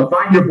spoke of.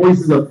 I hear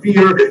voices of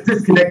fear,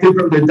 disconnected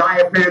from the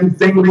diaphragms,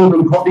 dangling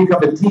from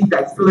coffee-covered teeth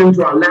that spill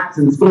into our laps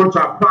and scorch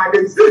our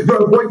privates.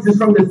 Your voices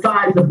from the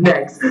sides of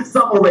necks,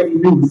 some already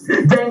loose,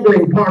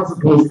 dangling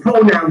particles,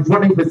 pronouns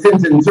running for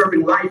sentence,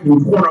 serving life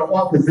in corner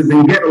offices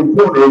and ghetto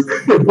quarters.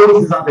 Your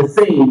voices are the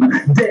same,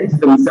 dead to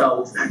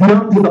themselves,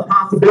 numb to the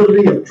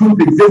possibility of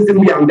truth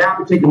existing beyond that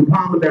which they can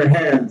palm in their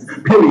hands,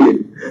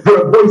 period.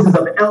 There are voices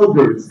of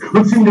elders,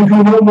 which seem to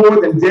do no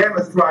more than damn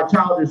us through our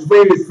childish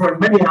ways, for in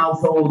many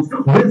households,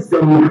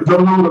 wisdom no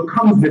longer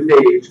comes with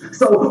age.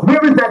 So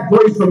where is that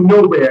voice from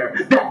nowhere,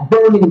 that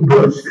burning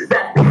bush,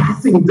 that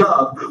passing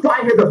dove? For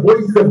I hear the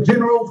voices of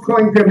generals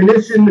calling for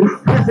ammunition,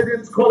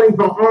 presidents calling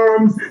for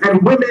arms,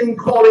 and women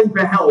calling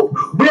for help.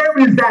 Where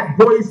is that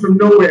voice from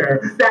nowhere,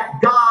 that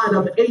God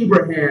of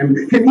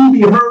Abraham? Can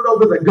he be heard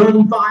over the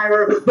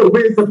gunfire, the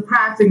whiz of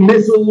crashing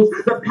missiles,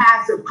 the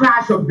passive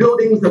crash of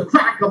buildings, the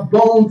crack of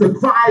bones, the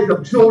cries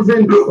of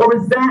children? Or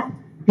is that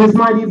his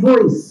mighty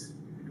voice?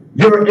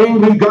 Your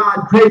angry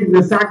God created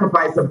the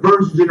sacrifice of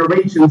first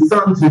generation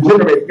sons to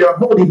generate your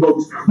holy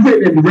books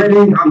written in red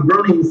ink on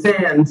burning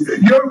sands.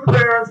 Your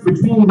prayers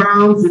between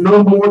rounds are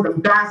no more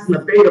than fasten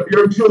the fate of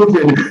your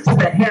children to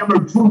the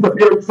hammered truth of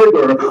your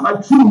trigger,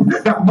 a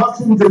truth that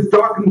mushrooms its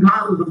darkened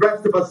cloud of the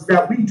rest of us,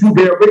 that we too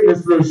bear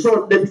witness to the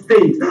short-lived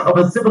state of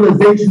a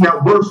civilization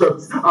that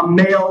worships a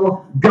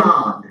male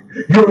God.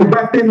 Your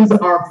weapons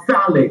are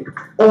phallic,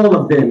 all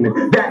of them.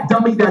 That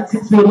dummy that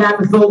sits in your lap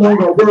is no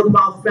longer a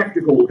worthwhile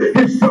spectacle.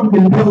 His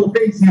shrunken pale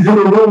face is in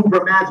a room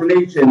for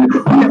imagination.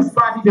 We have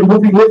spotted your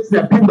moving lips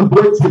that pin the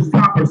voice to its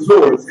proper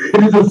source.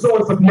 It is a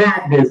source of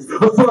madness,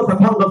 a source of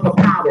hunger for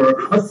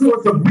power, a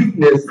source of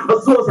weakness,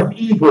 a source of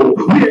evil.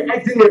 We are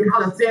exiting your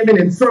coliseum and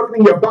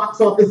encircling your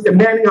box office,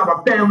 demanding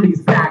our families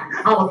back,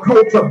 our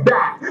culture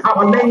back,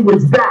 our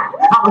language back,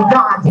 our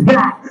gods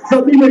back.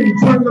 So we may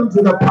return them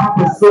to the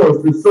proper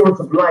source, the source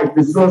of life,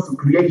 the source of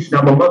creation,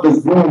 our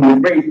mother's womb, the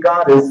great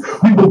goddess.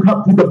 We will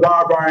cut through the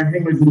barbed iron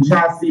hangers and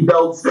chastity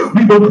belts.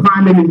 We will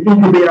climb in and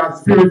incubate our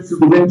spirits through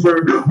the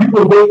winter. We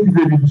will wait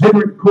through the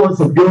degenerate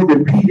course of your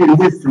repeated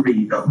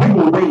history. We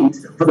will wait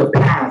for the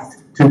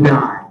past to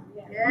die.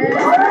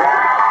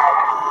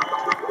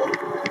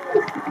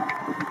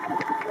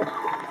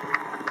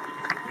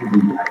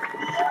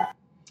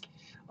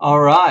 All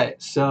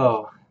right,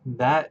 so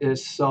that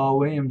is Saul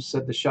Williams,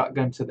 Said the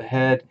Shotgun to the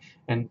Head,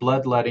 and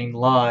Bloodletting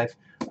Live.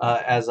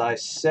 As I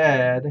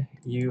said,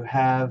 you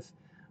have,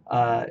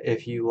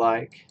 if you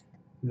like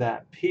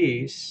that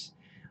piece,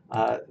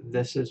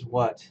 this is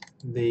what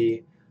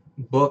the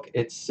book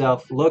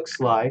itself looks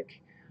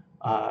like.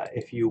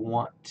 If you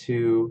want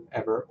to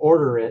ever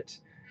order it,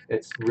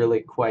 it's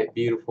really quite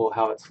beautiful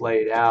how it's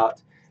laid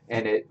out,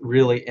 and it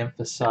really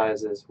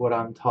emphasizes what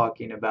I'm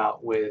talking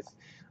about with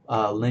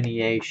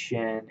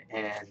lineation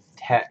and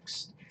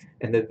text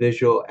and the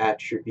visual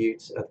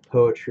attributes of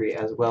poetry,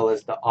 as well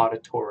as the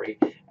auditory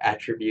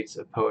attributes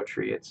of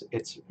poetry.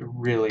 It's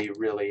really,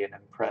 really an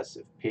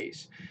impressive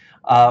piece.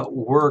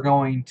 We're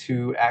going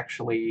to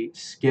actually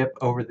skip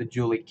over the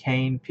Julie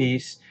Kane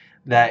piece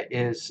that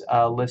is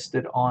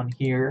listed on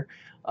here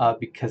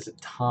because of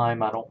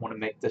time. I don't want to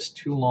make this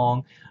too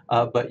long,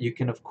 but you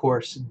can of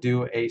course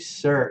do a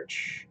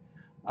search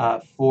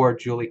for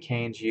Julie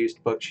Kane's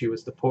used book. She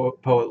was the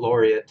poet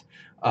laureate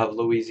of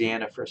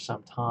Louisiana for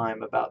some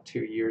time, about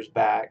 2 years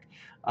back,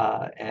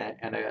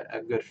 and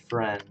a good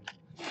friend.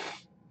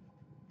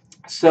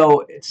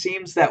 So it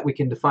seems that we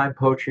can define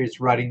poetry as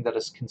writing that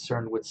is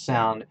concerned with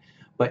sound,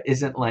 but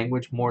isn't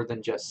language more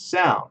than just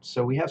sound?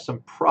 So we have some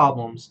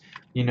problems.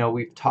 You know,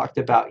 we've talked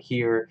about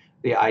here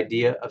the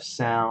idea of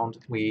sound.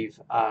 We've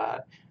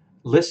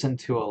listened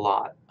to a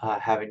lot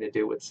having to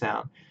do with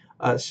sound.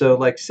 So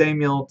like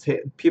Samuel,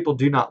 people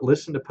do not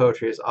listen to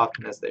poetry as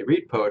often as they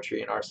read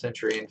poetry in our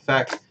century. In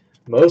fact,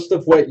 most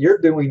of what you're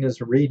doing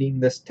is reading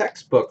this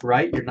textbook,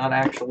 right? You're not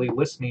actually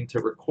listening to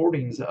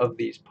recordings of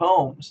these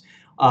poems.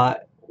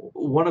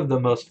 One of the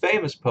most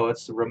famous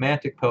poets, the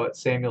Romantic poet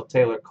Samuel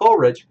Taylor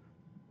Coleridge,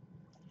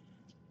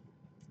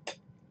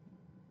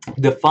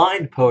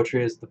 defined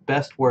poetry as the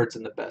best words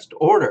in the best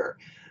order.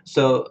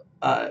 So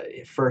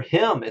for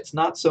him, it's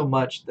not so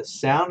much the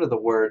sound of the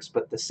words,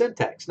 but the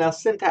syntax. Now,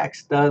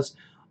 syntax does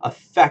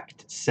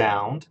affect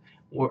sound,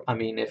 I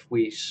mean, if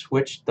we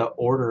switch the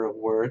order of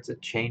words,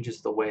 it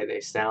changes the way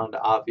they sound,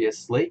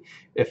 obviously.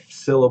 If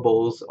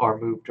syllables are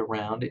moved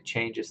around, it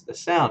changes the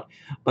sound.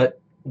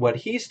 But what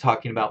he's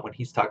talking about when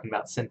he's talking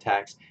about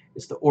syntax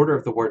is the order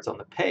of the words on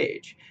the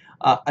page.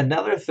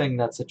 Another thing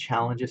that's a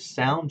challenge is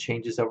sound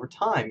changes over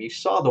time. You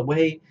saw the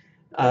way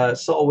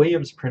Saul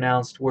Williams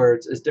pronounced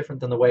words is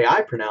different than the way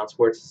I pronounce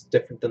words. It's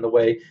different than the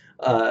way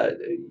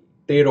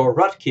Theodore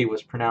Rutke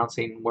was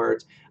pronouncing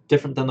words,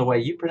 different than the way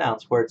you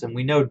pronounce words. And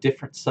we know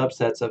different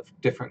subsets of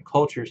different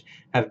cultures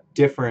have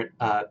different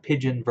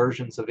pidgin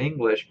versions of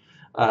English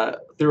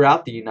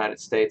throughout the United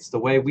States. The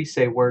way we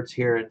say words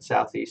here in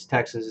Southeast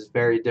Texas is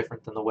very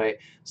different than the way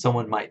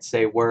someone might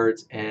say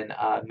words in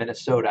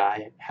Minnesota.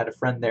 I had a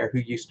friend there who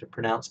used to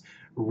pronounce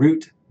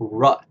root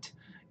rut.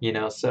 You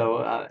know, so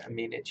I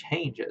mean, it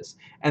changes.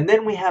 And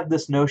then we have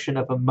this notion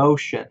of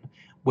emotion,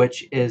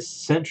 which is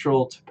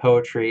central to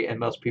poetry and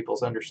most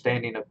people's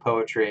understanding of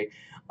poetry.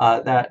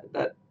 That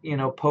you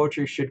know,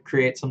 poetry should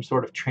create some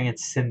sort of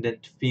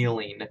transcendent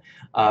feeling,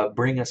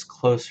 bring us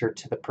closer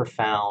to the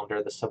profound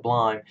or the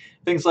sublime.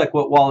 Things like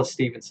what Wallace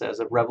Stevens says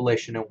of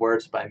revelation in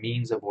words by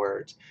means of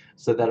words,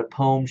 so that a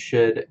poem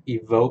should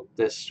evoke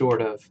this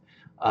sort of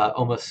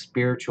almost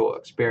spiritual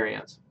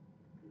experience.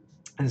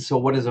 And so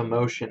what does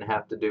emotion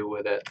have to do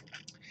with it?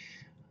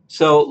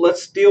 So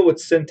let's deal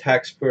with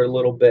syntax for a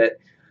little bit.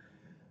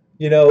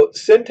 You know,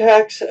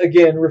 syntax,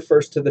 again,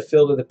 refers to the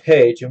field of the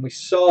page, and we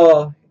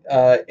saw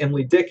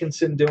Emily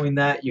Dickinson doing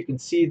that. You can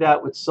see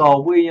that with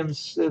Saul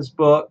Williams's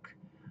book.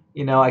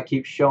 You know, I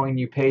keep showing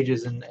you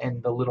pages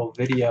and the little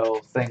video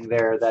thing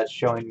there that's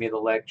showing me the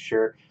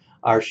lecture,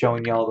 or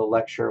showing y'all the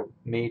lecture of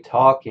me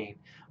talking.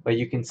 But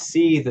you can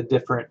see the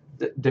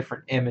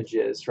different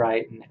images,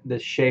 right, and the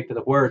shape of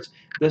the words.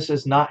 This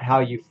is not how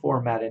you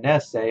format an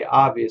essay,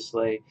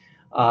 obviously.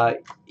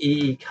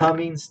 E.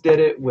 Cummings did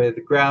it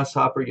with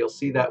Grasshopper. You'll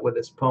see that with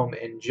his poem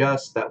In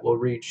Just that we'll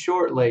read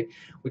shortly.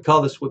 We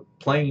call this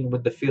playing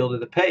with the field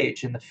of the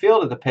page. And the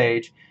field of the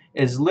page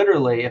is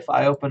literally, if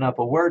I open up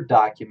a Word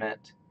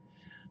document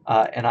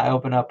and I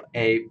open up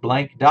a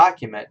blank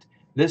document,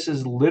 this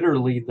is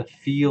literally the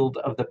field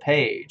of the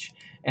page.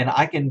 And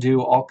I can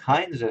do all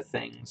kinds of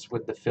things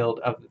with the field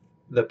of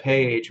the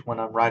page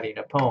when I'm writing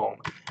a poem.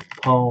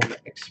 Poem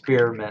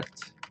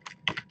experiment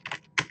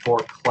for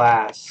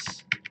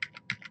class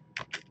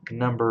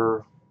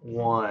number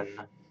 1.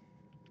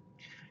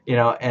 You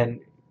know, and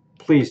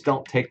please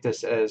don't take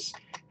this as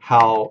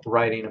how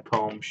writing a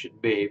poem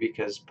should be,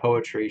 because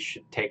poetry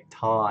should take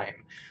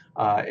time.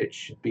 It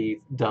should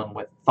be done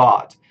with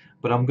thought.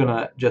 But I'm going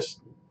to just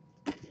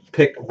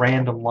pick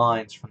random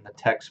lines from the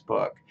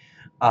textbook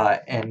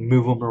and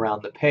move them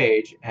around the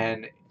page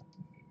and,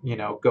 you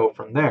know, go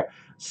from there.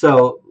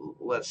 So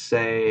let's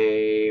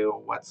say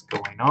what's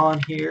going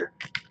on here.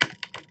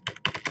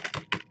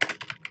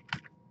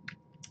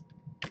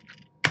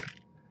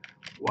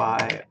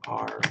 Why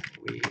are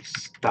we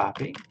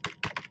stopping?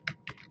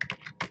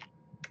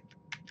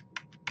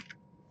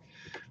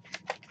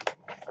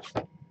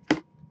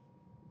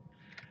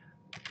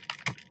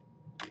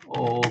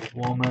 Old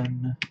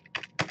woman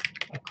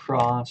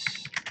across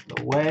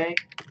the way.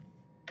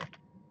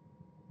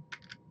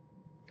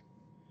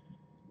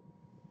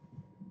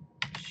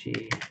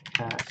 She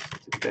has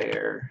to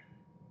bear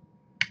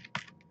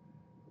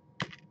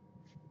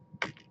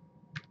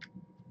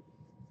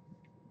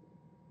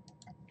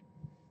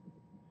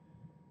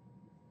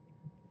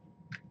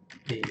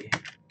the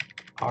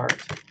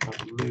art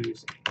of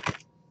losing.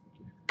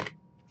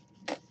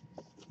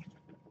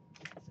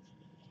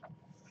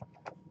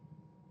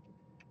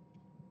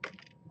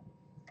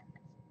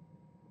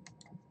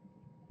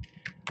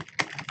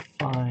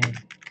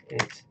 Find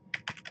it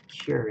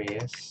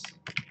curious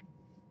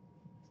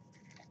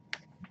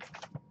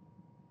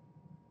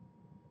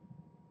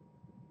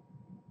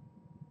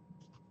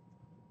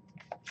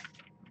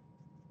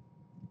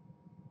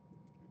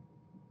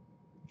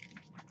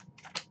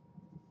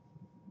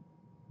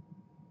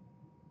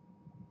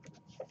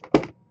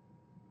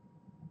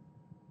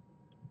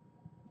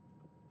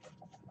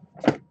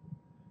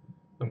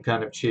I'm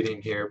kind of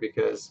cheating here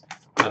because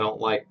I don't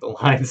like the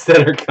lines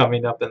that are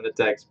coming up in the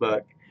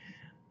textbook.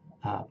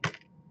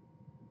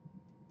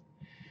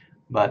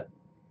 But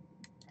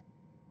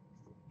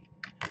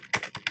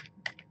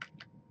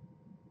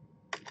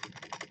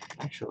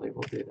actually,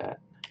 we'll do that.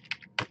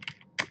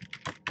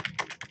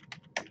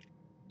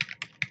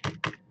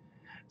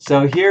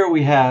 So here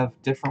we have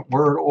different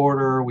word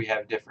order, we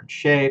have different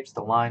shapes,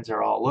 the lines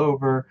are all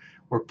over.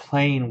 We're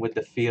playing with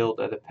the field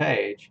of the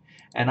page.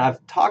 And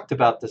I've talked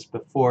about this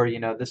before, you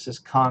know, this is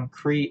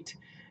concrete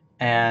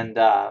and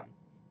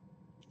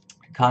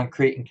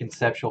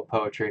conceptual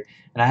poetry.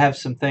 And I have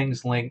some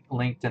things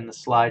linked in the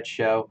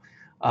slideshow.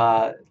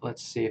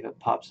 Let's see if it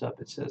pops up.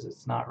 It says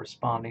it's not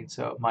responding,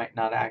 so it might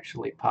not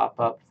actually pop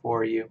up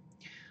for you.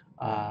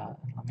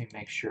 Let me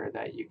make sure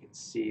that you can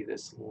see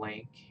this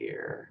link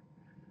here.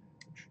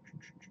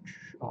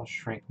 I'll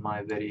shrink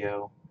my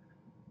video,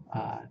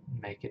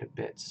 make it a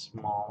bit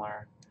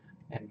smaller,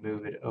 and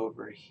move it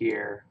over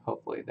here.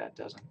 Hopefully that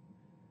doesn't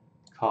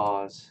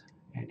cause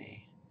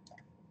any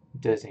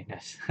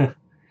dizziness.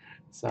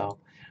 So,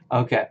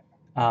 okay.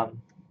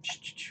 Um,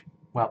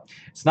 well,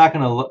 it's not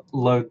going to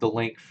load the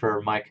link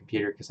for my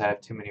computer because I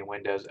have too many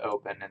windows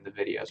open and the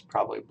video is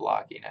probably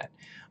blocking it.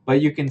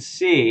 But you can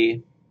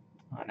see,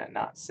 I'm going to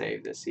not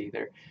save this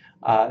either,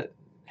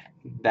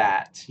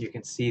 that you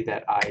can see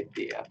that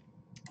idea.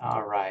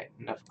 All right,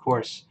 and of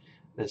course,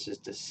 this is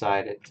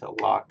decided to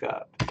lock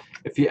up.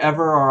 If you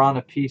ever are on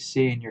a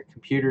PC and your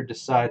computer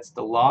decides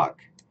to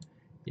lock,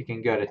 you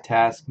can go to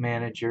Task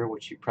Manager,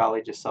 which you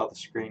probably just saw the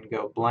screen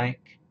go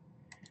blank.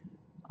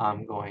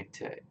 I'm going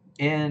to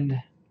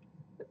end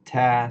the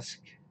task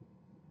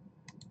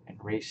and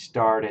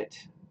restart it.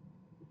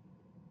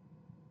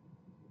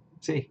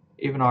 See,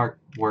 even our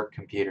work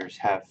computers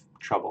have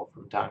trouble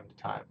from time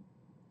to time.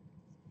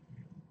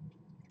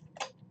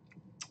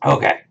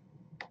 Okay.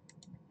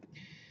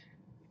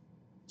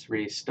 It's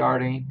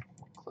restarting.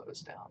 We'll close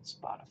down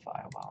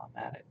Spotify while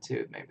I'm at it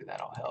too. Maybe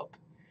that'll help.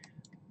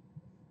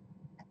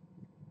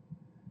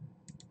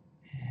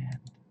 And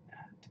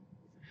that.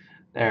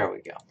 There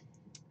we go.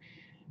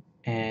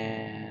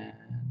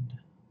 And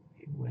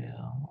we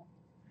will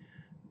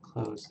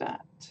close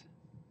that.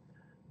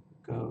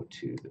 Go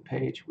to the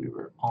page we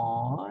were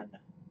on.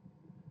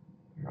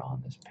 We're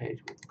on this page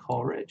with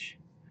Coleridge.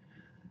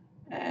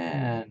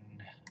 And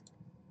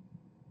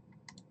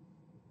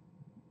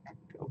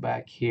go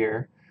back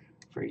here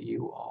for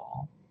you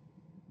all.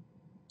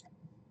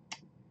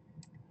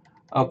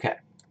 Okay.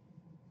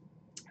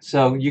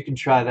 So you can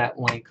try that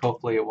link.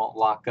 Hopefully it won't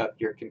lock up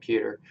your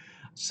computer.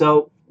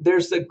 So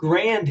there's a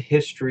grand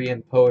history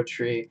in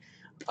poetry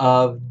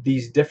of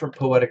these different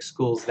poetic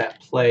schools that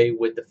play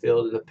with the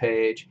field of the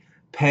page,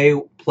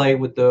 play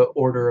with the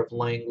order of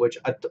language.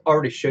 I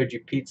already showed you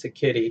Pizza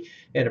Kitty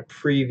in a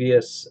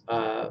previous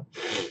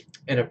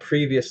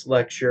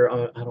lecture.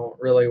 I don't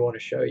really want to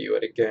show you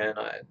it again.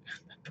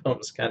 The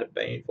poem's kind of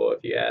painful if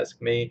you ask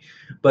me.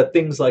 But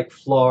things like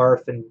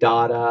Flarf and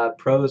Dada,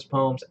 prose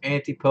poems,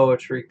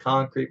 anti-poetry,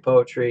 concrete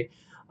poetry,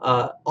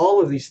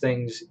 all of these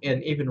things,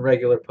 and even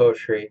regular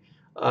poetry,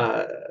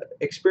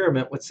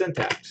 experiment with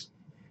syntax.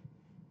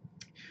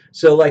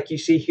 So like you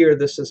see here,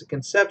 this is a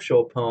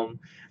conceptual poem,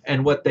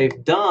 and what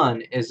they've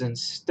done is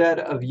instead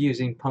of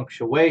using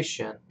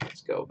punctuation,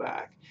 let's go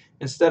back,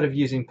 instead of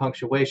using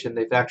punctuation,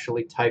 they've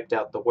actually typed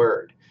out the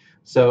word.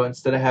 So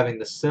instead of having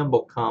the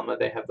symbol comma,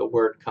 they have the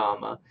word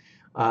comma.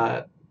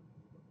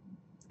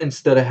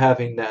 Instead of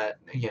having that,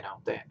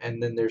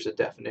 and then there's a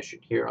definition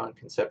here on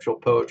conceptual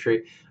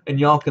poetry, and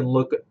y'all can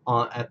look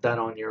at that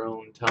on your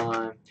own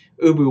time.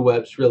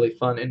 UbuWeb's really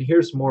fun, and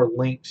here's more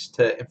links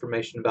to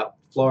information about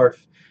Flarf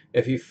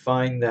if you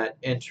find that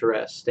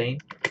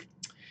interesting.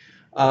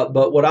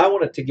 But what I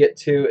wanted to get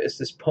to is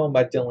this poem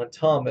by Dylan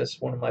Thomas,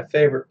 one of my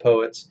favorite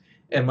poets,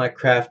 and My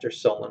Craft or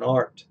Soul and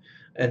Art.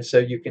 And so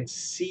you can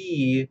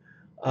see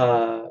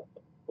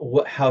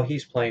how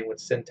he's playing with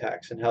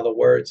syntax and how the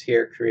words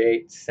here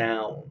create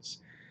sounds.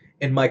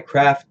 In my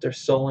craft or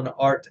soul and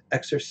art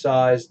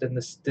exercised in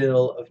the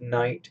still of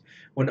night,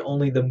 when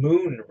only the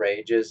moon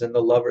rages and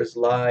the lovers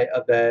lie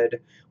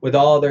abed, with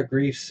all their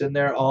griefs in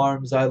their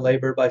arms I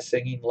labor by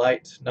singing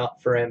light,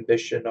 not for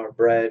ambition or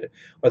bread,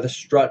 or the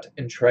strut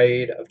and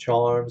trade of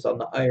charms on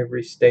the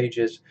ivory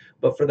stages,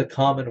 but for the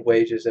common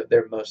wages of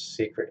their most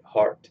secret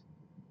heart.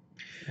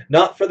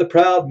 Not for the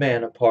proud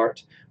man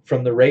apart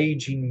from the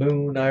raging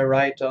moon I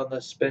write on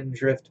the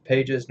spindrift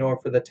pages, nor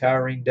for the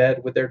towering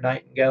dead with their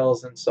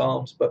nightingales and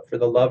psalms, but for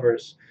the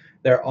lovers,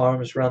 their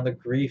arms round the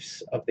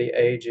griefs of the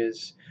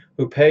ages,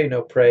 who pay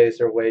no praise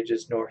or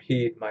wages, nor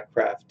heed my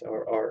craft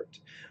or art.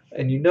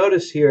 And you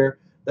notice here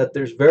that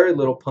there's very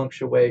little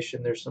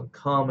punctuation. There's some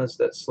commas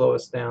that slow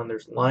us down.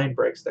 There's line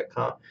breaks that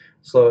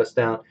slow us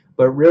down.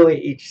 But really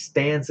each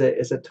stanza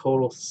is a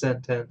total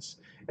sentence.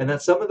 And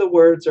that some of the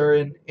words are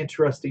in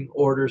interesting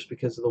orders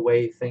because of the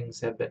way things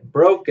have been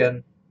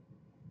broken.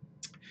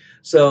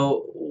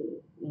 So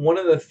one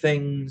of the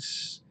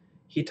things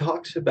he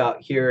talks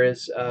about here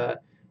is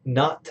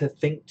not to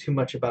think too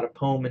much about a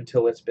poem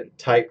until it's been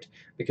typed,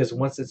 because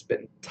once it's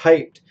been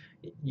typed,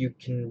 you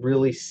can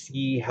really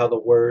see how the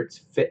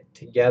words fit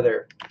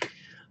together.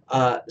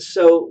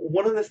 So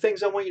one of the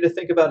things I want you to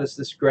think about is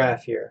this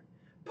graph here.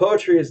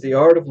 Poetry is the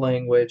art of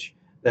language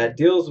that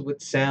deals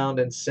with sound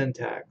and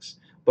syntax.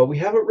 But we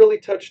haven't really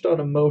touched on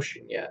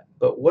emotion yet.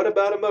 But what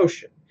about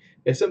emotion?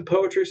 Isn't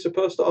poetry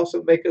supposed to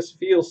also make us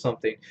feel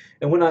something?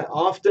 And when I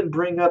often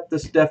bring up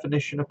this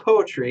definition of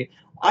poetry,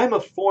 I'm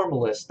a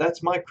formalist.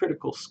 That's my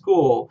critical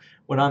school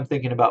when I'm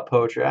thinking about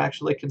poetry. I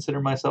actually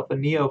consider myself a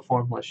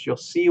neo-formalist. You'll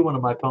see one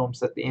of my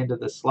poems at the end of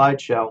this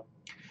slideshow,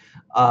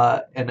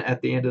 and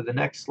at the end of the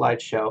next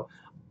slideshow.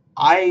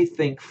 I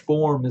think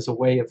form is a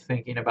way of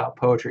thinking about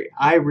poetry.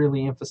 I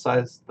really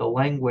emphasize the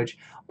language,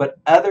 but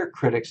other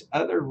critics,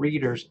 other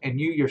readers, and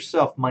you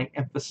yourself might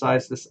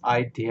emphasize this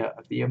idea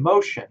of the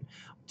emotion.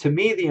 To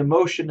me, the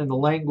emotion and the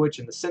language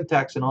and the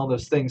syntax and all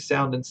those things,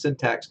 sound and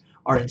syntax,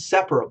 are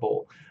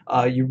inseparable.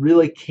 You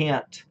really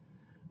can't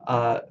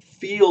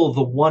feel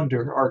the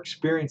wonder or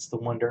experience the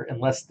wonder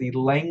unless the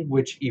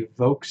language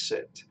evokes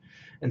it.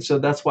 And so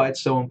that's why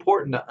it's so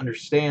important to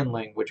understand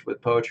language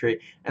with poetry.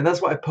 And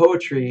that's why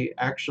poetry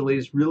actually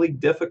is really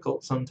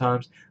difficult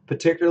sometimes,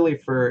 particularly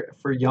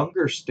for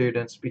younger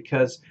students,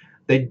 because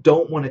they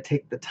don't want to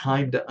take the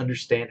time to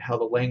understand how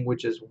the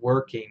language is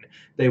working.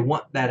 They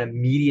want that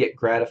immediate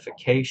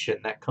gratification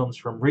that comes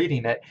from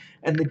reading it,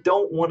 and they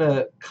don't want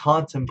to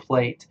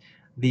contemplate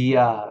the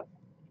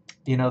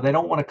they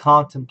don't want to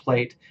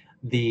contemplate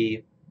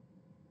the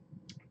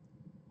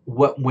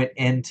what went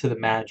into the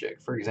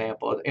magic. For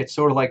example, it's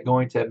sort of like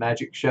going to a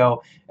magic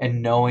show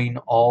and knowing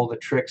all the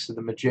tricks of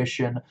the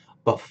magician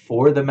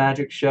before the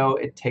magic show.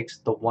 It takes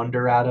the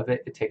wonder out of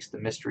it. It takes the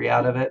mystery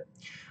out of it.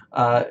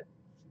 Uh,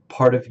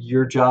 Part of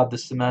your job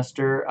this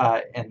semester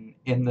and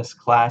in this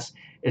class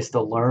is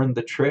to learn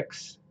the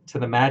tricks to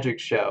the magic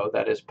show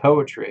that is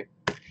poetry.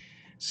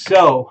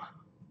 So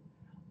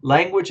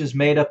language is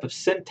made up of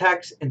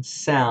syntax and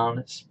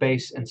sound,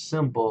 space and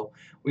symbol.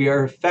 We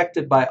are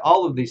affected by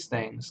all of these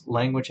things.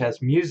 Language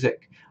has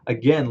music.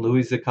 Again,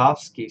 Louis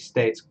Zukofsky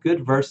states,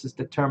 good verse is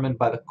determined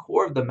by the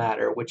core of the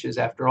matter, which is,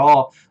 after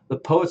all, the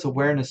poet's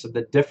awareness of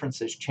the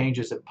differences,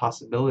 changes, and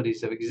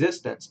possibilities of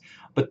existence.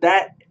 But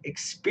that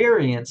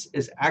experience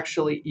is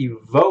actually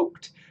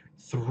evoked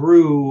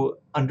through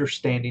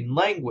understanding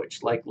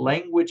language. Like,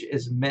 language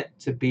is meant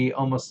to be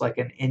almost like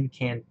an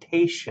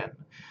incantation,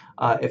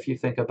 if you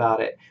think about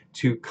it,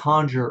 to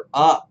conjure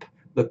up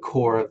the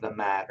core of the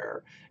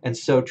matter. And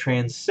so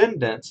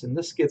transcendence, and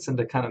this gets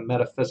into kind of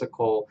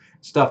metaphysical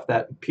stuff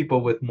that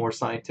people with more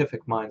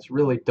scientific minds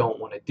really don't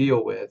want to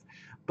deal with,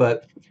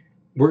 but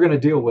we're going to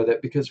deal with it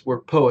because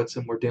we're poets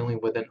and we're dealing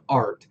with an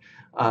art.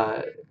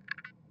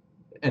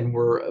 And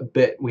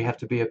we have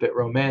to be a bit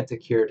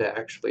romantic here to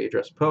actually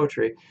address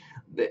poetry.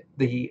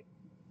 The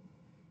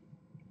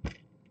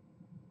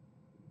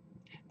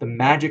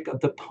magic of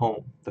the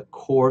poem, the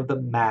core of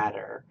the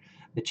matter,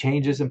 the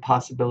changes and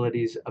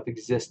possibilities of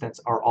existence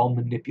are all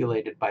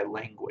manipulated by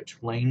language.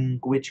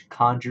 Language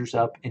conjures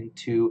up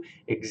into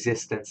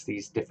existence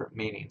these different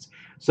meanings.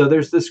 So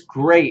there's this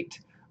great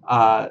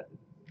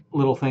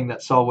little thing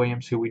that Saul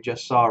Williams, who we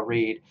just saw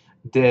read,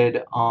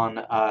 did on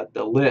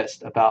the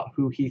list about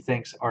who he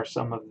thinks are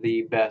some of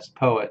the best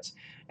poets.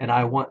 And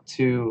I want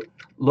to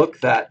look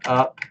that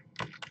up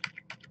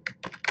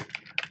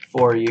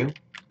for you,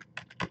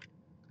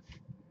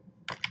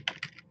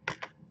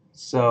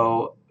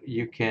 so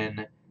you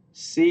can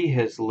see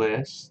his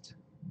list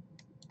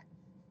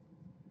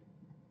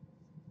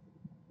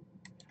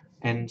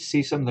and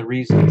see some of the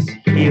reasons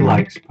he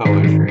likes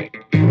poetry.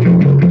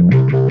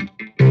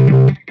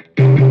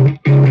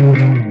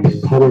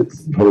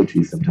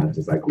 Poetry sometimes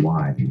is like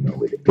wine, you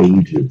know, it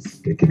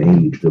ages, it can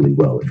age really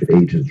well. If it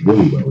ages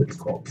really well, it's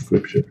called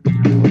scripture.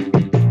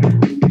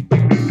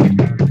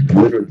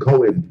 Leonard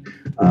Cohen,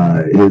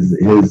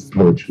 his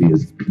poetry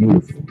is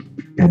beautiful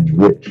and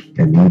rich,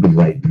 and even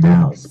right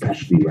now,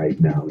 especially right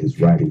now, his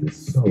writing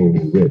is so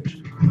rich.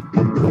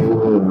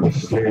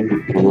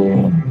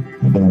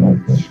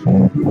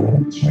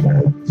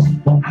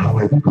 How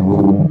it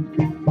goes.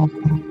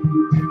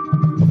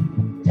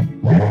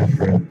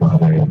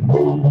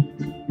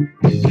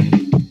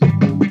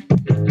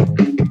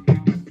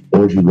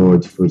 Audre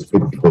Lorde's first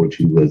book of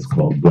poetry was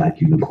called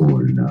Black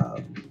Unicorn.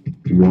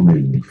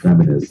 Woman,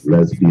 feminist,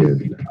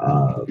 lesbian,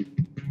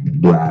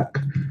 black,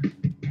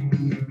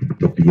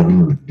 but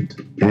beyond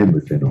and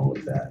within all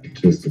of that,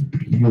 just a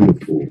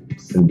beautiful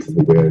sense of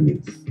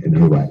awareness in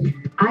her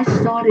writing. I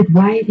started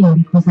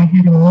writing because I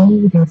had a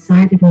need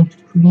inside of me to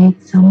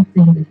create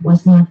something that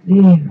was not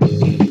there.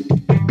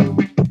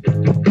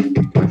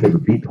 My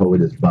favorite beat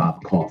poet is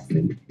Bob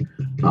Kaufman,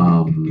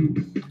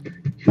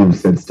 who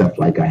said stuff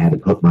like, I had to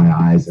put my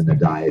eyes in a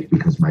diet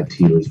because my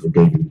tears were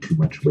gaining too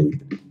much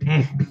weight.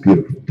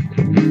 Beautiful.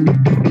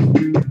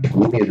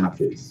 Rumi and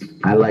Hafiz.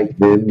 I like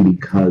them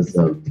because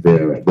of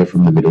they're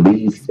from the Middle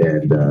East,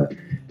 and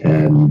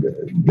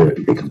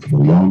they come from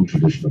a long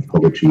tradition of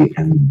poetry,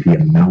 and the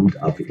amount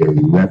of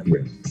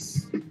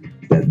irreverence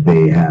that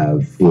they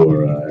have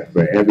for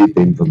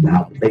everything, from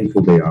how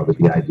thankful they are with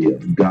the idea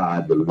of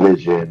God,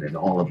 religion, and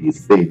all of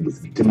these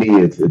things. To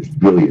me, it's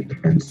brilliant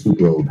and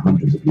super old,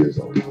 hundreds of years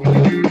old.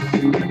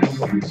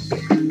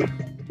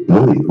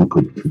 Really, who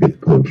could forget the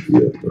poetry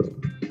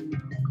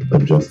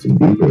of Justin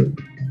Bieber?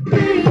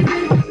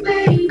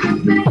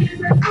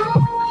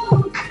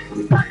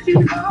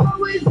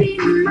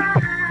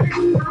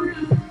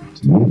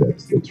 To me,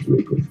 that's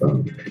really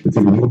profound. It's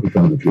even more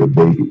profound if you're a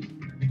baby.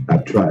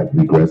 I've tried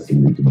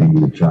regressing into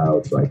being a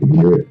child so I can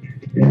hear it,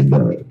 and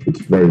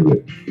it's very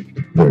rich,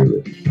 very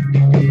rich.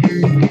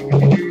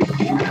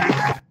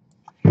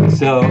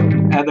 So,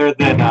 other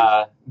than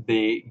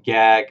the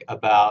gag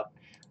about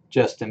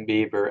Justin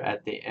Bieber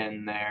at the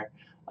end there,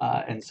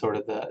 and sort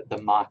of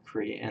the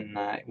mockery in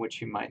that,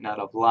 which you might not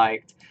have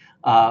liked,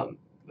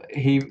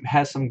 he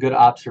has some good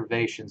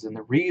observations, and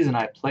the reason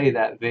I play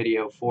that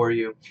video for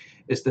you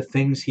is the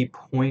things he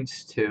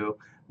points to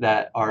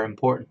that are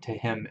important to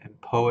him in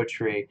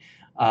poetry,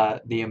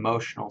 the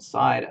emotional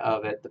side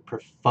of it, the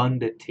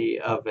profundity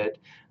of it,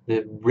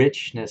 the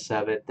richness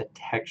of it, the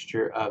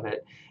texture of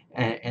it.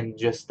 and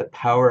just the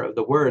power of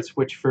the words,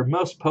 which for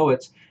most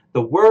poets,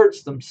 the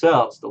words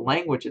themselves, the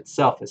language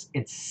itself, is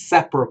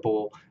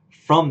inseparable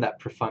from that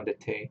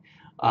profundity.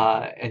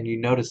 And you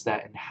notice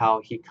that in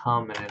how he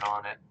commented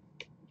on it.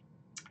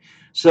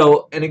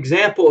 So an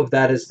example of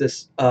that is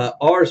this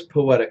Ars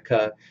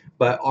Poetica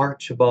by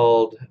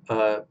Archibald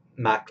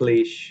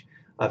MacLeish.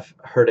 I've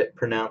heard it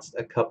pronounced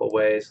a couple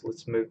ways.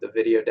 Let's move the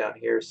video down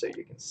here so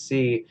you can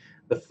see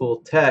the full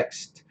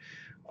text.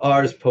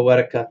 Ars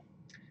Poetica.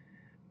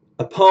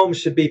 A poem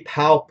should be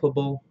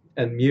palpable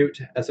and mute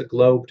as a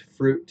globed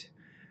fruit,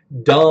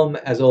 dumb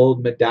as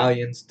old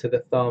medallions to the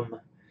thumb,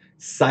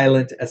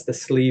 silent as the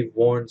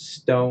sleeve-worn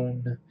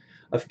stone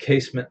of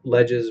casement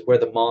ledges where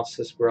the moss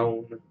has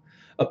grown.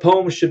 A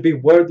poem should be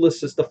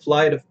wordless as the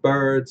flight of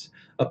birds.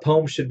 A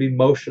poem should be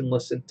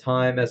motionless in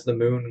time as the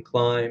moon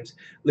climbs,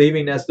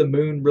 leaving as the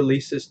moon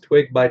releases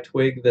twig by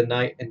twig the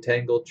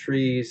night-entangled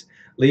trees,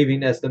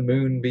 leaving as the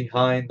moon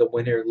behind the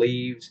winter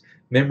leaves,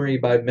 memory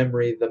by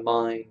memory the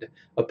mind.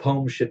 A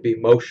poem should be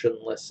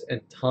motionless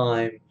in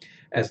time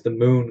as the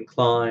moon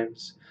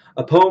climbs.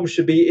 A poem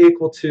should be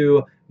equal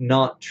to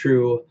not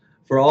true,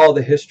 for all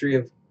the history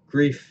of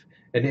grief,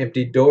 an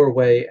empty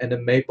doorway and a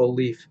maple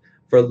leaf,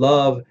 for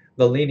love,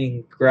 the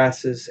leaning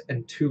grasses,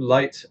 and two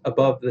lights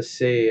above the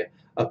sea.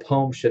 A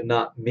poem should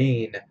not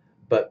mean,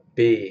 but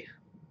be.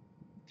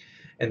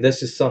 And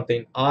this is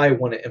something I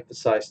want to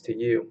emphasize to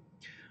you.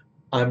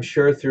 I'm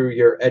sure through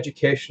your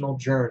educational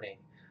journey,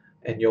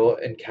 and you'll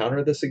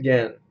encounter this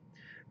again,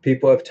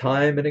 people have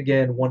time and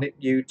again wanted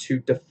you to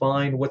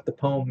define what the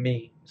poem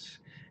means,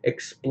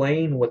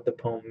 explain what the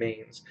poem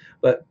means,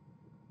 but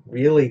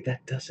really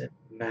that doesn't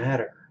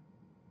matter.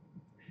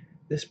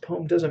 This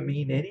poem doesn't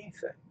mean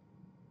anything.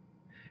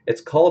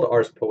 It's called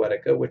Ars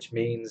Poetica, which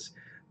means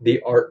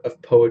the art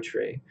of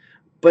poetry,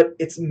 but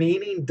its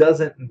meaning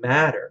doesn't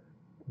matter.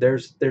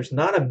 There's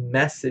not a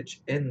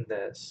message in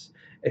this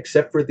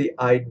except for the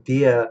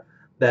idea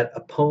that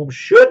a poem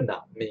should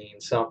not mean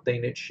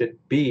something. It should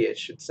be. It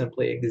should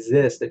simply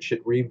exist. It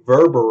should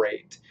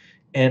reverberate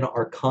in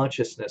our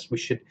consciousness. We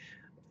should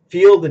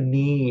feel the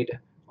need,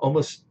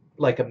 almost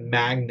like a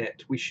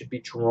magnet. We should be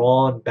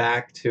drawn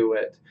back to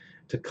it,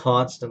 to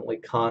constantly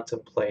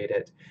contemplate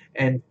it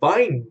and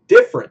find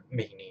different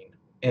meaning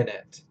in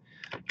it.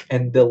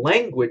 And the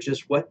language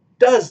is what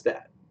does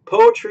that.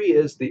 Poetry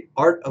is the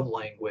art of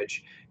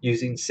language,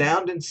 using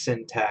sound and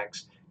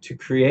syntax to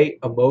create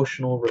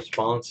emotional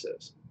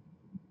responses.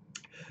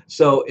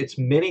 So it's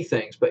many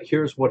things, but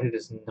here's what it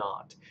is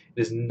not.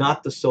 It is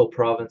not the sole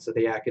province of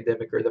the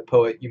academic or the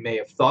poet. You may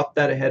have thought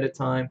that ahead of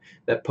time,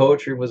 that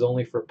poetry was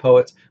only for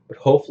poets, but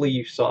hopefully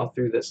you saw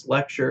through this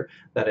lecture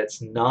that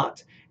it's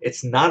not.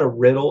 It's not a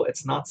riddle.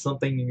 It's not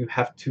something you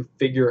have to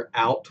figure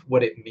out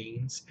what it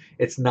means.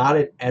 It's not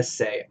an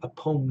essay. A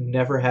poem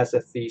never has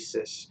a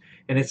thesis.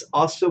 And it's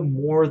also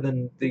more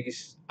than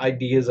these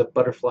ideas of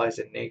butterflies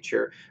in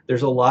nature.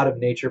 There's a lot of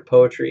nature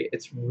poetry.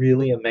 It's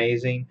really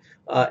amazing.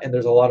 And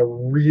there's a lot of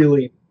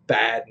really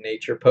bad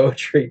nature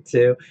poetry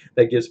too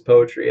that gives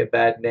poetry a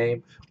bad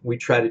name. We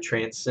try to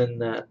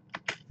transcend that.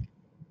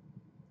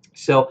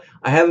 So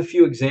I have a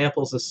few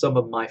examples of some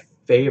of my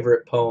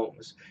favorite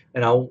poems,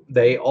 and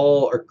they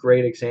all are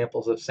great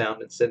examples of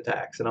sound and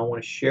syntax, and I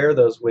want to share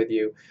those with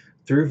you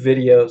through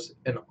videos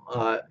and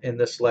in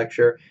this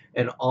lecture,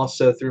 and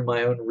also through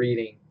my own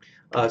reading.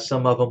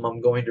 Some of them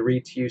I'm going to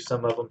read to you,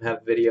 some of them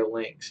have video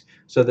links.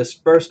 So this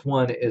first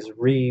one is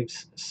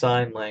Reeves'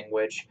 Sign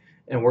Language,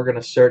 and we're going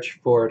to search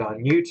for it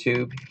on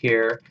YouTube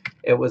here.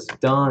 It was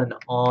done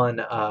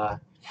on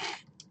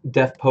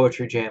Deaf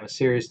Poetry Jam, a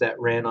series that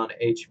ran on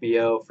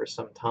HBO for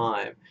some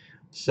time.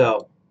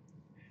 So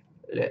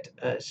let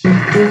us.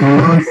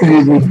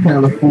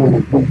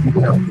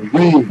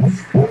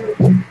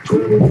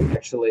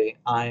 Actually,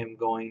 I am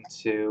going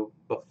to,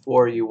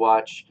 before you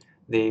watch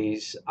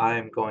these,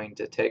 I'm going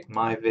to take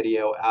my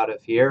video out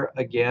of here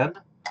again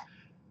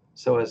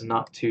so as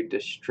not to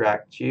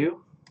distract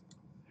you,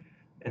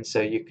 and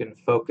so you can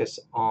focus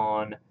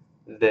on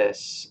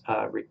this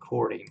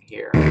recording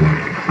here.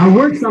 I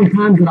work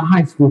sometimes at a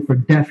high school for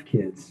deaf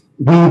kids.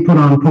 We put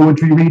on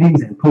poetry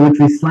readings and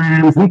poetry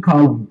slams. We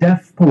call them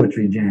deaf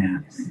poetry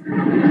jams.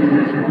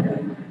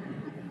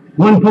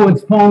 One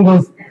poet's poem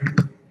goes,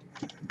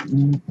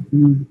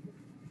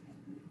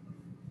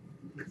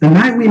 the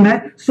night we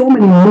met, so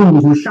many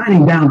moons were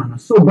shining down on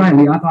us so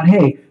brightly, I thought,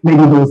 hey,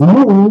 maybe those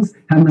moons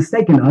have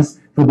mistaken us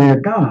for their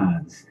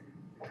gods.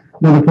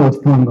 Another poet's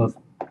poem goes,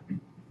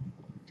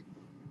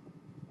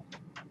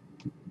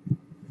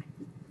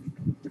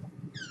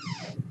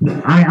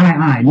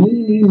 I,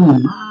 me,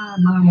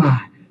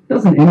 my.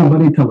 Doesn't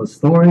anybody tell a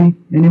story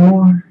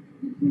anymore?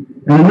 And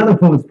another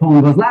poet's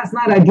poem goes, last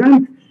night I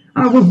dreamt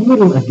I was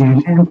little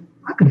again, and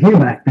I could hear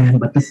back then,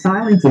 but the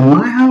silence in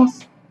my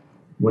house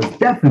was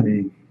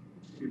deafening.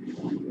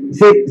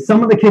 See,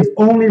 some of the kids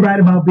only write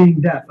about being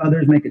deaf.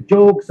 Others make a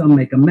joke, some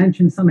make a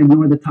mention, some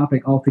ignore the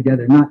topic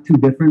altogether, not too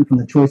different from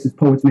the choices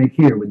poets make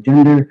here with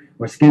gender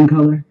or skin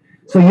color.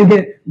 So you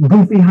get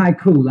goofy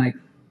haiku like,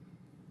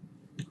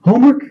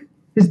 homework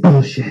is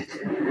bullshit.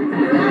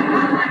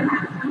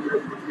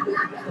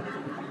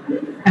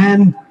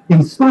 and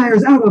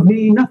inspires out of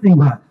me nothing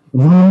but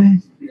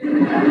vomit.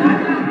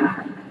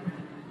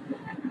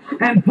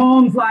 And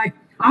poems like,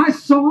 I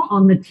saw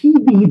on the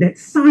TV that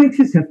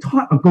scientists have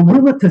taught a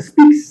gorilla to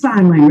speak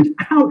sign language.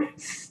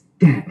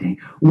 Outstanding.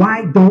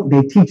 Why don't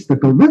they teach the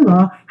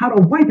gorilla how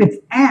to wipe its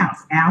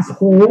ass,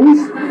 assholes?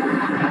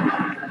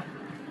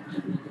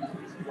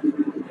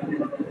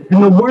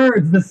 And the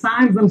words, the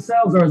signs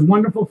themselves are as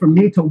wonderful for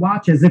me to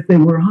watch as if they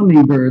were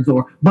hummingbirds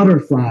or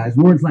butterflies.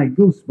 Words like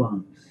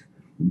goosebumps,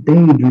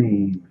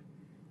 daydream,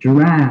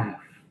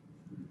 giraffe,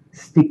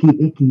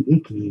 sticky, icky,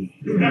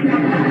 icky.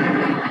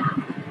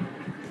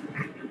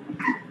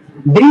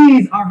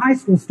 These are high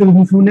school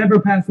students who never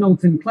pass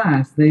notes in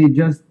class. They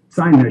just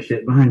sign their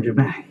shit behind your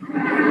back.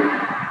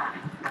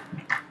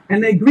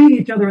 And they greet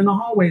each other in the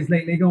hallways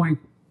lately going,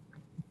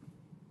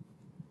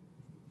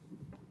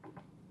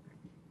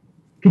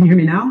 can you hear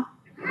me now?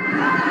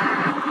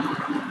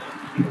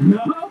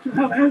 No,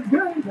 that's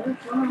good.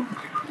 That's fine.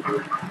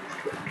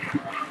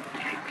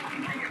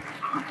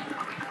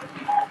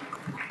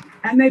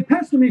 And they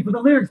pester me for the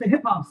lyrics to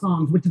hip-hop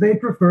songs, which they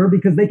prefer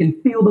because they can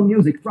feel the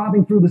music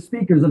throbbing through the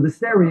speakers of the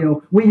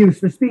stereo we use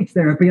for speech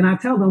therapy. And I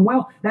tell them,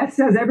 well, that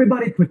says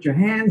everybody put your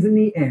hands in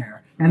the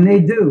air. And they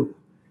do,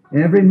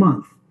 every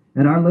month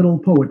at our little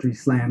poetry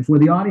slams, where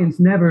the audience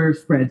never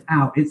spreads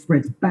out, it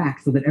spreads back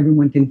so that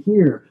everyone can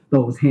hear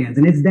those hands.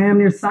 And it's damn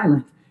near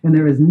silent. And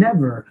there is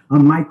never a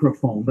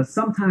microphone. But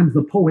sometimes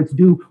the poets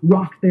do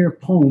rock their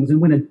poems. And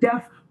when a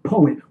deaf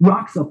poet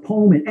rocks a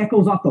poem, it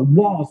echoes off the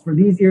walls for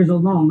these ears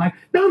alone, like,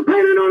 don't paint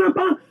it on a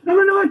bone,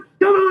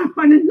 don't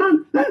find it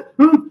none,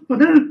 for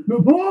them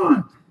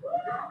before.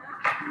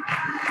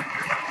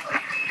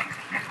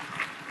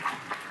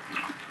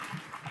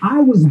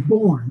 I was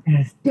born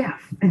as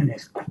deaf and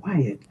as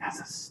quiet as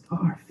a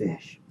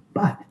starfish,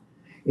 but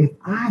if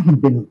I had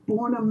been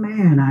born a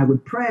man, I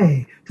would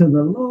pray to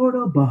the Lord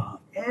above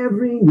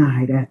every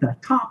night at the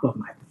top of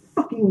my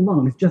fucking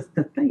lungs just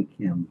to thank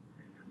him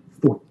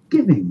for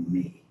giving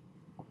me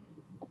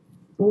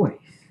voice.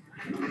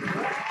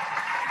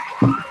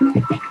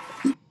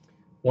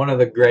 One of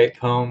the great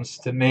poems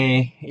to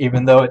me,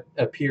 even though it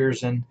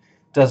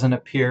doesn't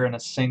appear in a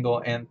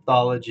single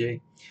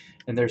anthology.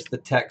 And there's the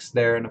text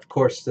there, and of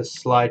course this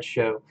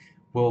slideshow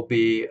will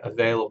be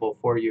available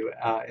for you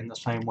in the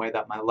same way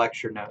that my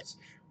lecture notes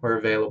were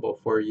available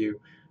for you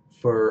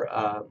for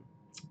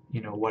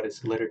what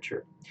is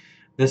literature.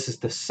 This is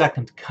The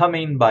Second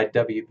Coming by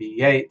W.B.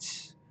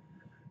 Yeats.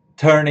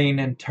 Turning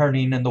and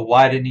turning in the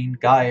widening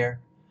gyre,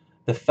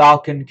 the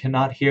falcon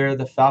cannot hear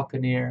the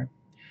falconer.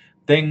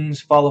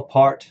 Things fall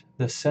apart,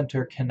 the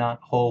center cannot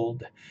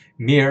hold.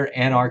 Mere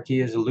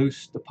anarchy is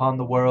loosed upon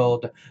the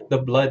world. The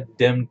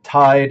blood-dimmed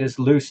tide is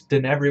loosed,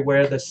 and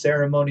everywhere the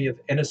ceremony of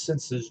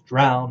innocence is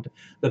drowned.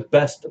 The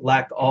best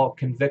lack all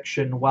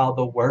conviction, while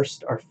the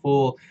worst are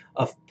full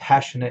of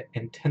passionate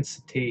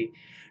intensity.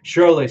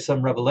 Surely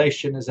some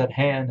revelation is at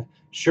hand.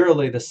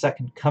 Surely the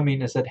second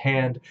coming is at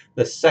hand.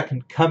 The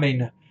second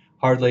coming.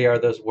 Hardly are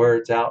those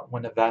words out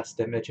when a vast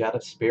image out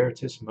of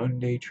Spiritus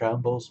Mundi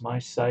trembles my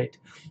sight.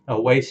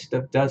 A waste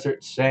of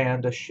desert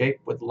sand, a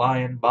shape with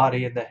lion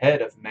body and the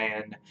head of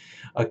man.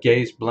 A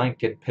gaze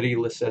blank and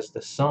pitiless as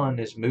the sun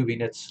is moving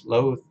its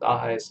slow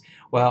thighs,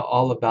 while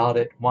all about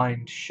it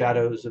wind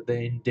shadows of the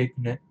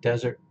indignant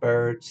desert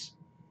birds.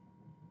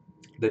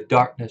 The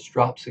darkness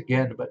drops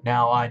again, but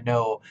now I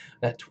know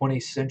that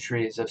 20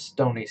 centuries of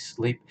stony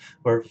sleep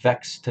were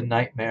vexed to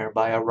nightmare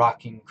by a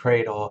rocking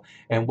cradle,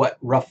 and what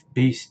rough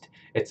beast,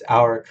 its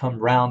hour come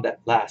round at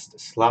last,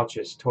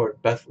 slouches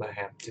toward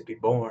Bethlehem to be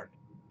born.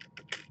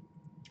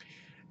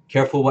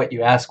 Careful What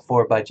You Ask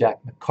For by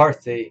Jack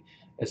McCarthy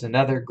is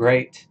another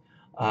great.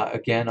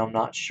 Again, I'm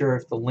not sure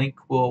if the link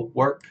will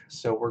work,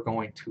 so we're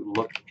going to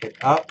look it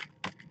up.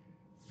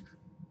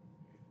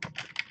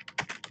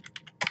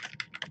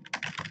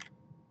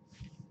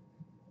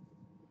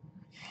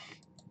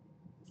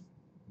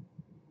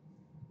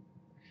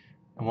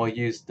 And we'll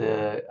use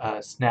the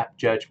Snap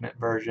Judgment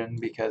version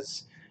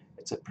because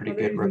it's a pretty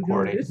good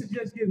recording. This is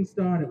just getting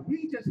started.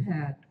 We just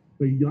had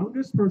the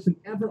youngest person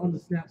ever on the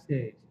Snap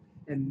stage.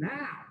 And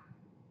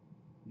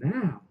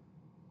now,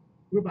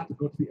 we're about to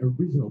go to the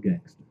original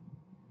gangster.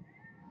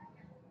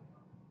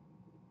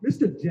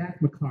 Mr. Jack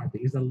McCarthy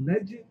is a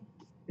legend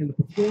in the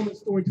performance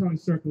storytelling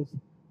circles.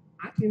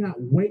 I cannot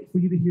wait for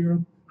you to hear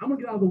him. I'm going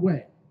to get out of the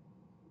way.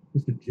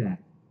 Mr. Jack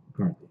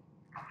McCarthy.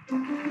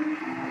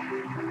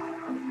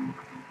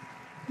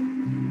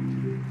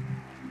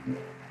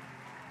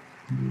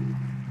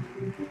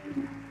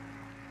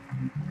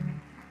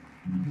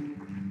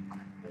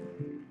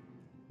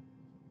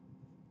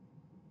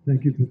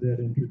 Thank you for that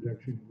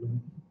introduction,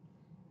 Glenn.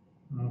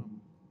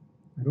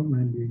 I don't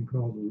mind being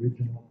called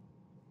original,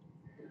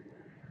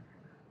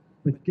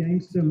 but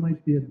gangsta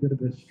might be a bit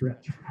of a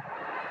stretch.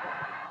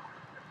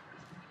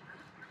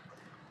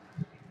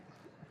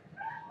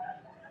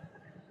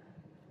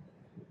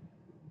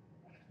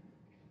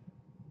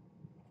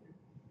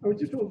 I was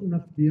just old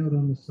enough to be out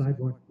on the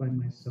sidewalk by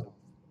myself,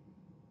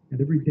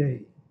 and every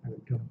day I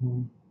would come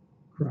home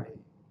crying,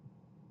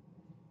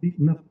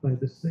 beaten up by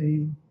the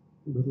same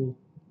little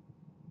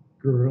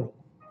girl.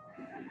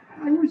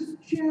 I was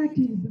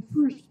Jackie, the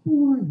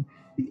firstborn,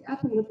 the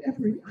apple of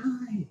every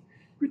eye.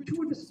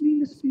 Gratuitous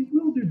meanness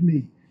bewildered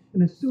me,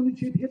 and as soon as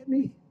she'd hit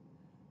me,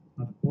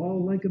 I'd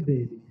bawl like a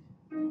baby.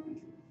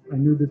 I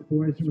knew that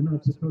boys were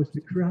not supposed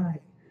to cry,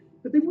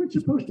 but they weren't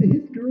supposed to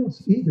hit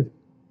girls either.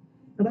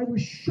 And I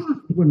was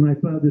shocked when my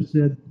father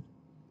said,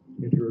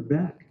 "Hit her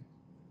back."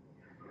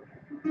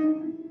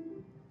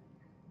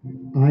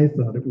 I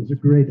thought it was a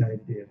great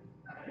idea.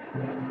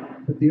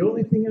 But the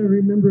only thing I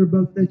remember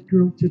about that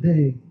girl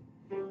today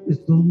is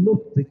the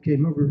look that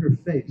came over her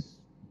face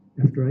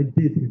after I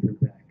did hit her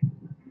back.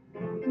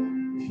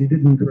 She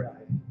didn't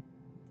cry.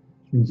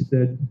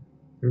 Instead,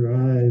 her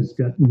eyes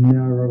got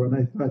narrow, and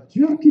I thought,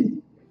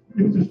 "Jackie,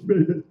 you just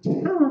made a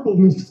terrible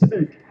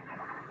mistake."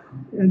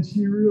 And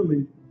she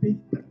really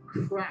beat the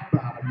crap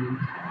out of me.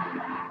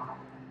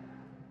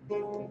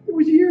 It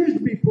was years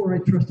before I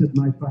trusted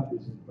my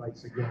father's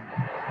advice again.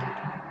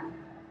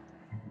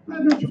 I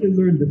eventually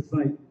learned to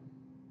fight,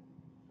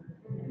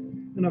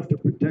 enough to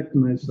protect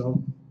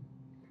myself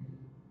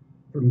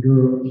from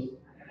girls.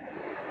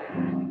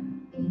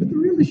 But the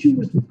real issue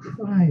was the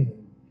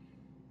crying,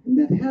 and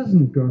that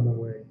hasn't gone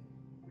away.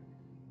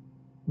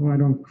 Oh, I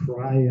don't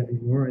cry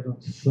anymore. I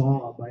don't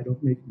sob. I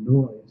don't make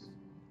noise.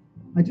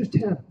 I just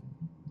have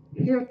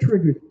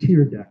hair-triggered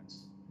tear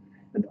ducts,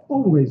 and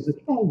always at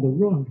all the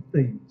wrong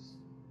things.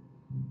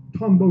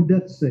 Tom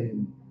Bodette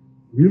saying,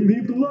 "We'll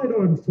leave the light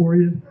on for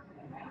you."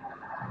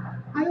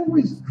 I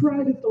always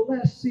cried at the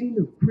last scene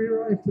of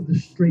Queer Eye for the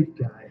Straight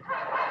Guy.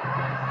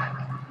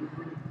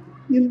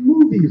 In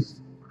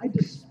movies, I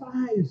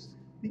despise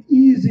the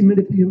easy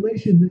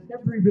manipulation that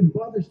never even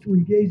bothers to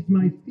engage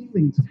my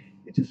feelings.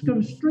 It just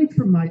comes straight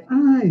from my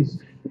eyes,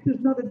 but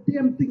there's not a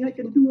damn thing I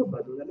can do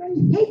about it, and I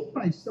hate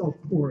myself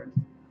for it.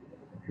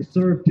 The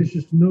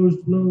surreptitious nose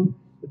blow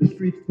at the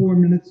street 4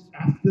 minutes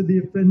after the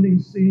offending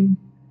scene.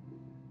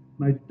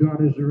 My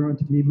daughters are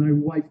onto me, my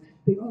wife.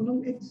 They all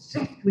know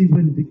exactly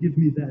when to give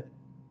me that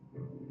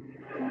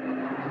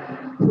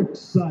quick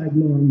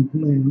sidelong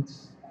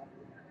glance.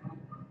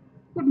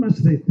 What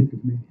must they think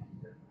of me?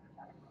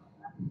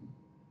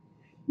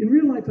 In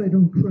real life, I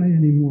don't cry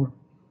anymore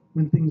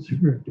when things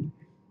hurt.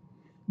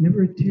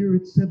 Never a tear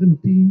at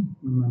 17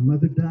 when my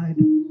mother died,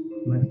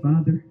 my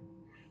father.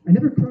 I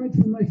never cried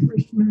for my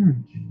first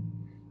marriage.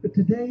 But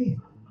today,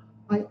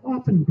 I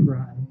often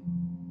cry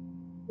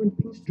when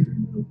things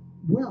turn out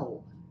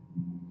well.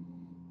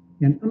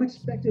 An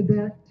unexpected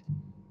act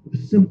of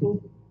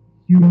simple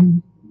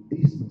human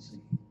decency.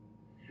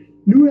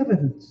 New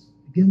evidence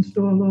against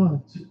all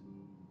odds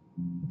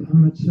of how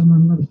much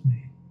someone loves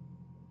me.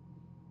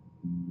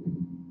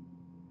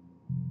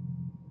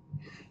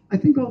 I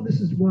think all this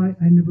is why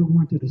I never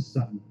wanted a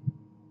son.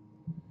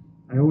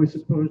 I always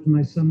supposed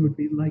my son would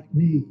be like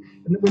me,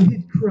 and that when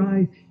he'd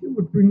cry, it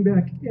would bring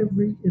back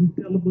every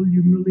indelible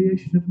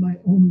humiliation of my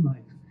own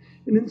life.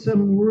 And in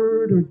some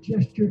word or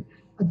gesture,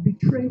 I'd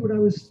betray what I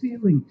was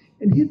feeling,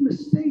 and he'd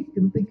mistake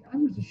and think I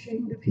was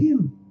ashamed of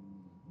him.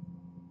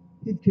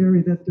 He'd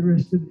carry that the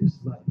rest of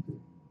his life.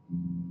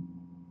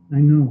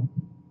 I know.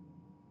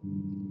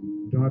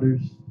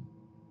 Daughters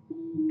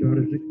are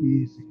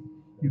easy.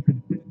 You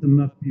can pick them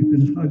up, you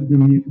can hug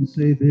them, you can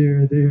say,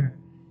 there.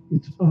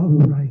 It's all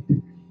right.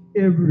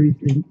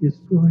 Everything is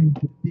going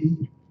to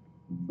be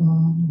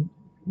all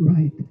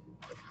right.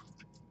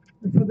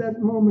 And for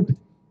that moment,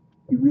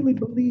 you really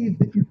believe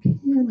that you can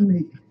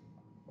make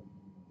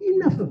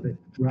enough of it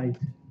right.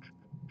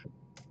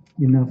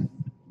 Enough.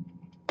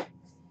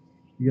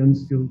 The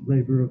unskilled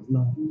labor of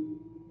love.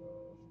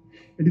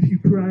 And if you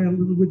cry a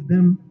little with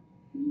them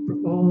for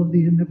all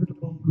the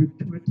inevitable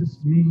gratuitous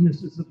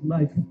meannesses of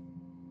life,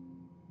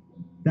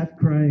 that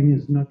crying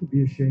is not to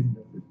be ashamed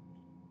of.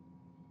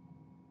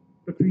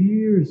 But for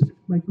years,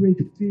 my great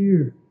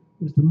fear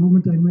was the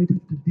moment I might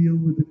have to deal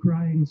with a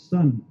crying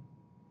son.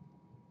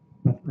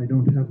 But I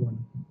don't have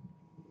one.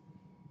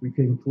 We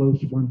came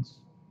close once,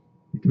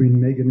 between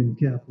Megan and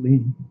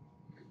Kathleen.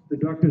 The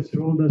doctors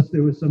told us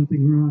there was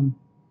something wrong.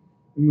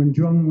 And when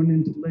John went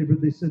into labor,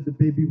 they said the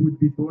baby would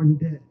be born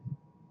dead.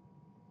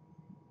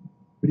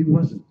 But he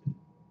wasn't.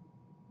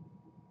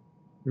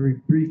 Very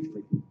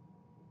briefly,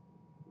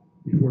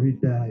 before he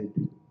died,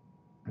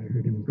 I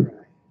heard him cry.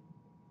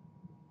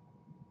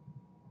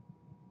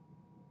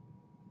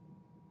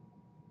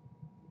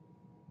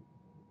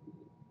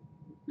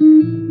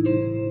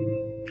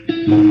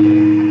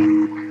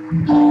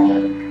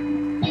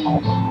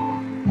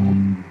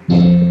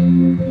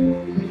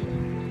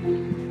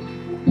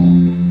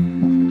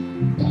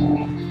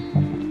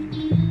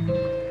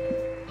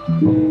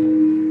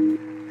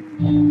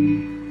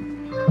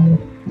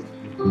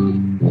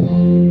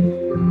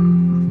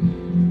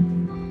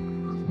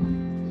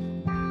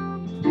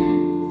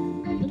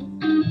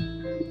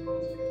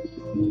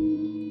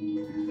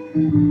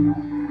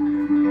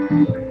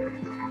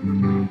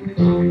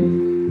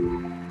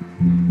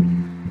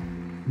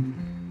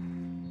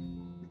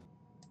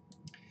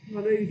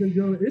 Well, ladies and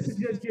gentlemen, this is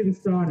just getting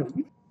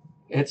started.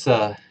 It's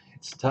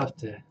tough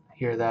to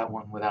hear that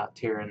one without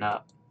tearing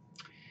up.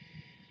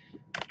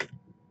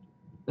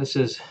 This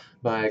is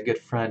by a good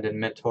friend and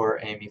mentor,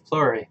 Amy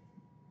Fleury.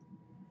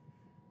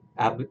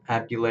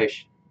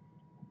 Abulation.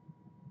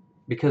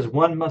 Because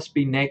one must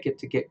be naked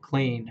to get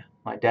clean,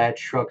 my dad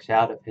shrugs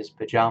out of his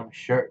pajama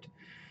shirt,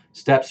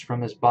 steps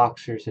from his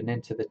boxers and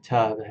into the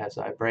tub as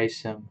I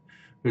brace him,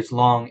 whose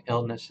long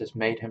illness has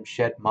made him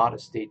shed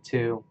modesty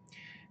too.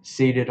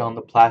 Seated on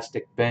the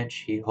plastic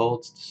bench, he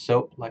holds the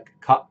soap like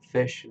a caught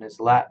fish in his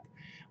lap,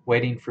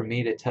 waiting for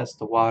me to test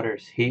the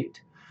water's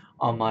heat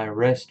on my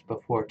wrist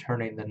before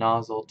turning the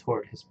nozzle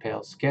toward his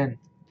pale skin.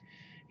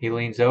 He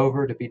leans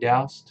over to be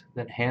doused,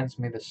 then hands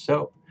me the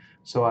soap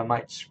so I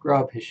might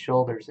scrub his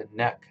shoulders and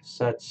neck,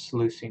 suds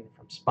sluicing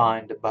from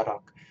spine to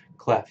buttock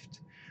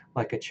cleft.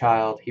 Like a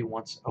child, he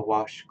wants a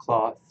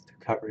washcloth to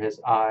cover his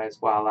eyes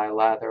while I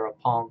lather a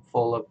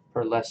palmful of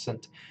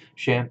pearlescent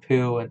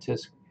shampoo into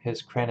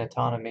his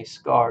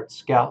craniotomy-scarred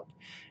scalp,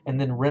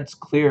 and then rinse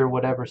clear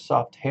whatever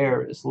soft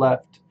hair is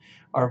left.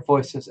 Our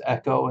voices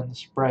echo in the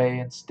spray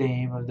and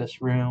steam of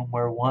this room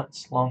where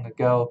once, long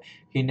ago,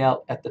 he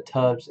knelt at the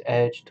tub's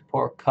edge to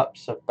pour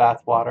cups of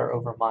bathwater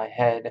over my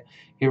head.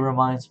 He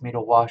reminds me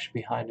to wash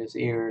behind his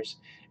ears,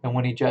 and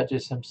when he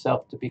judges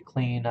himself to be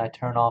clean, I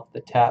turn off the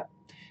tap.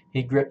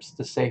 He grips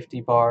the safety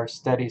bar,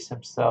 steadies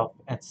himself,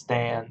 and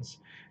stands.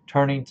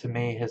 Turning to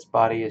me, his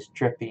body is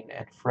dripping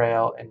and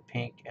frail and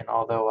pink, and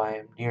although I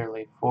am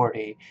nearly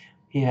 40,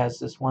 he has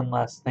this one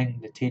last thing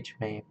to teach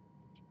me.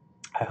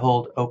 I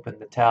hold open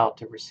the towel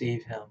to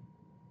receive him.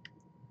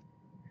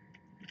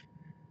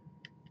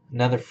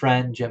 Another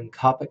friend, Jim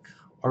Kopic,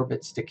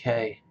 orbits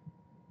decay.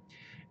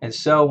 And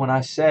so when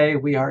I say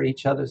we are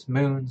each other's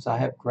moons, I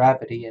have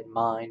gravity in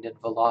mind and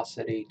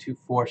velocity, two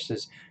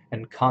forces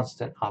in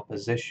constant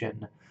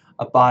opposition,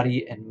 a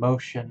body in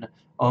motion,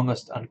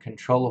 almost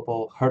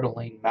uncontrollable,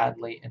 hurtling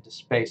madly into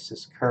space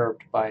is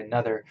curbed by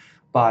another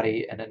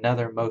body and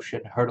another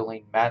motion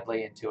hurtling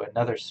madly into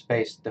another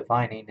space,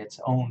 divining its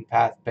own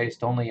path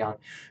based only on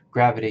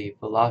gravity,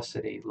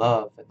 velocity,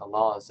 love, and the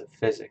laws of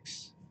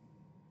physics.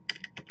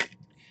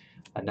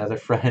 Another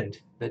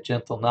friend, the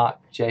gentle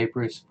knock, J.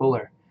 Bruce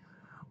Fuller.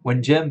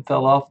 When Jim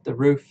fell off the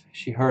roof,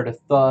 she heard a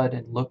thud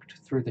and looked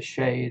through the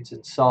shades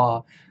and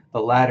saw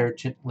the ladder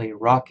gently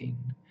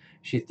rocking.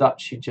 She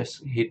thought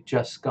he'd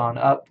just gone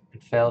up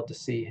and failed to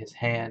see his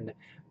hand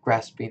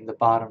grasping the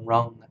bottom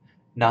rung,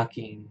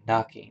 knocking,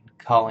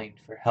 calling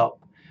for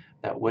help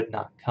that would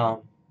not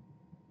come.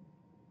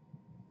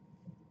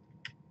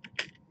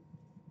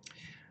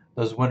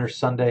 Those Winter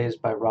Sundays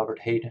by Robert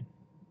Hayden.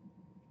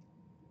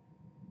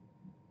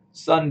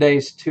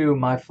 Sundays, too,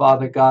 my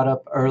father got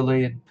up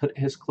early and put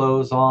his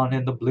clothes on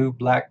in the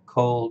blue-black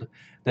cold,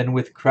 then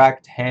with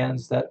cracked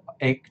hands that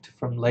ached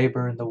from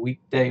labor in the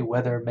weekday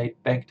weather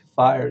made banked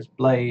fires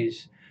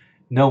blaze.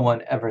 No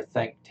one ever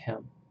thanked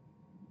him.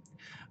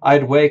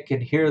 I'd wake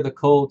and hear the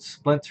cold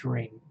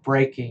splintering,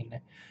 breaking,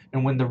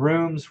 and when the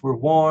rooms were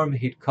warm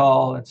he'd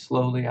call, and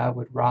slowly I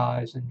would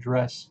rise and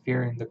dress,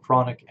 fearing the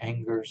chronic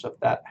angers of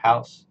that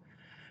house,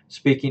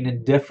 speaking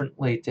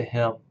indifferently to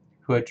him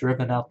who had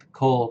driven out the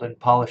cold and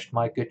polished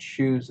my good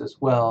shoes as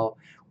well.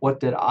 What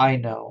did I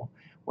know?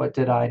 What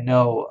did I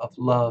know of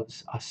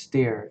love's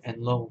austere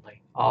and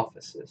lonely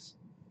offices?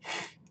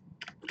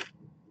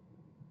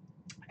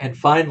 And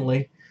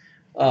finally,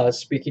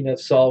 speaking of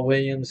Saul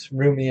Williams,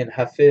 Rumi and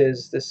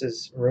Hafiz, this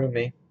is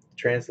Rumi,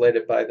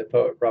 translated by the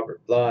poet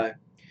Robert Bly,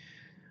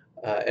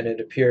 and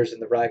it appears in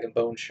the Rag and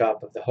Bone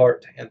Shop of the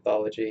Heart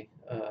anthology,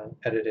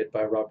 edited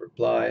by Robert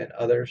Bly and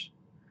others.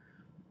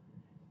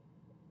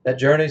 That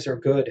journeys are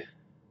good.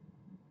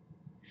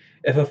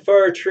 If a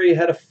fir tree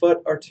had a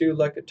foot or two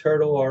like a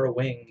turtle or a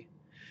wing,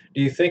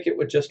 do you think it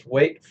would just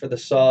wait for the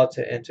saw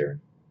to enter?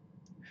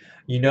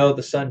 You know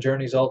the sun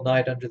journeys all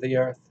night under the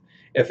earth.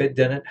 If it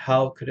didn't,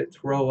 how could it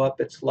throw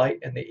up its light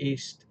in the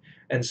east?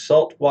 And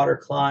salt water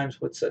climbs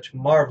with such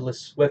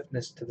marvelous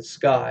swiftness to the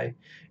sky.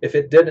 If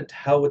it didn't,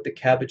 how would the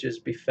cabbages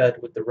be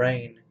fed with the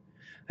rain?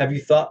 Have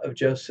you thought of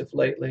Joseph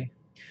lately?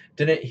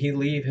 Didn't he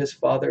leave his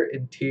father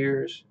in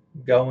tears,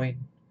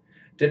 going?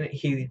 Didn't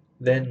he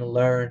then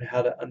learn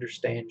how to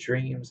understand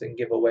dreams and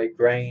give away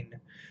grain?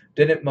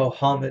 Didn't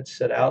Mohammed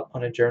set out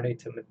on a journey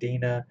to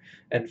Medina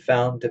and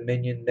found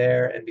dominion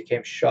there and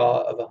became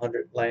Shah of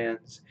 100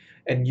 lands?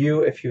 And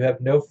you, if you have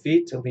no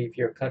feet to leave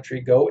your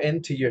country, go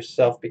into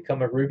yourself,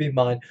 become a ruby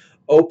mine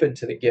open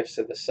to the gifts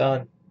of the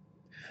sun.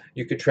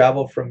 You could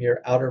travel from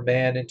your outer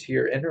man into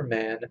your inner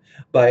man.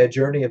 By a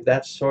journey of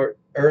that sort,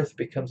 earth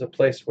becomes a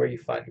place where you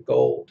find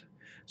gold.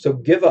 So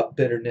give up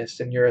bitterness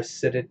and your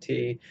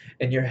acidity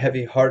and your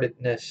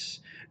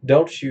heavy-heartedness.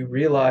 Don't you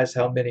realize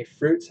how many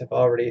fruits have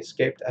already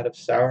escaped out of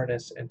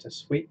sourness into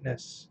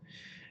sweetness?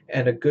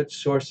 And a good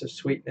source of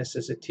sweetness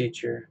is a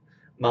teacher.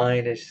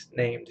 Mine is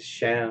named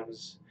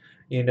Shams.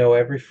 You know,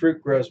 every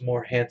fruit grows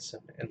more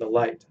handsome in the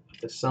light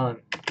of the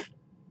sun.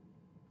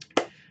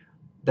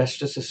 That's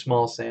just a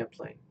small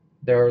sampling.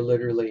 There are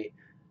literally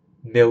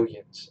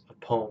millions of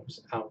poems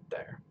out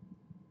there,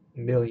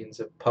 millions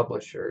of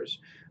publishers,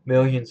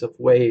 millions of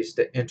ways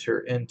to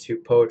enter into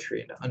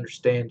poetry and to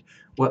understand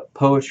what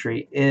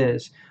poetry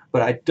is.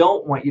 But I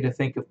don't want you to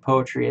think of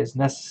poetry as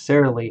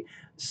necessarily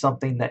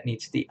something that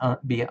needs to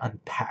be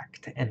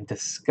unpacked and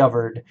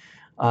discovered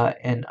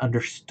and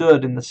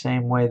understood in the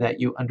same way that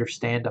you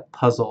understand a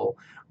puzzle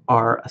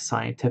or a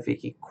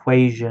scientific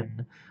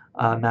equation,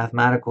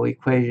 mathematical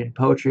equation.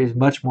 Poetry is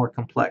much more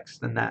complex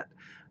than that,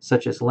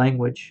 such as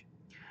language.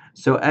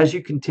 So as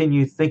you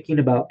continue thinking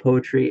about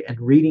poetry and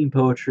reading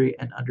poetry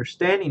and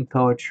understanding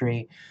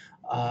poetry,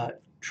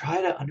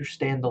 try to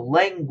understand the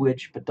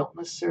language, but don't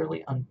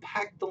necessarily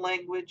unpack the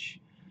language.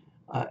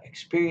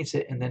 Experience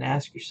it and then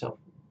ask yourself,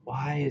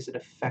 why is it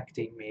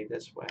affecting me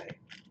this way?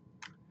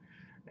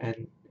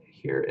 And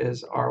here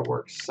is our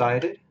works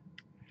cited.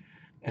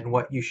 And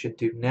what you should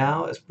do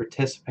now is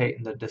participate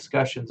in the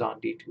discussions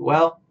on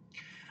D2L.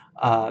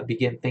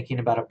 Begin thinking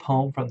about a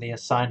poem from the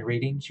assigned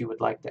readings you would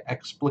like to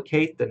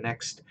explicate. The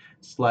next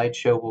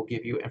slideshow will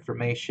give you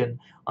information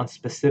on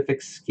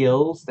specific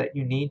skills that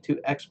you need to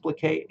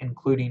explicate,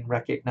 including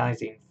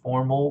recognizing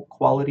formal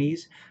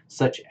qualities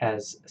such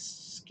as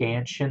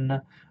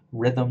scansion,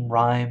 rhythm,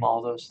 rhyme,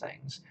 all those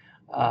things,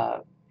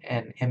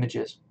 and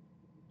images.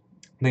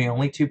 The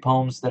only two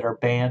poems that are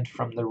banned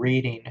from the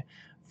reading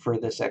for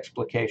this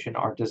explication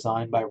are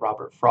Designed by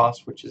Robert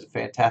Frost, which is a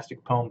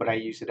fantastic poem, but I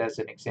use it as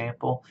an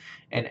example,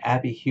 and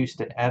Abby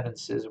Houston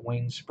Evans's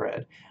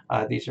Wingspread.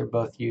 These are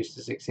both used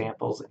as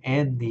examples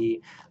in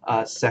the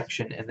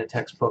section in the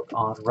textbook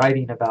on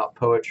writing about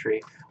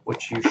poetry,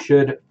 which you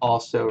should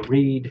also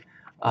read.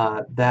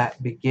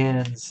 That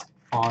begins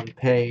on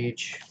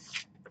page,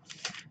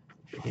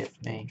 forgive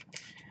me,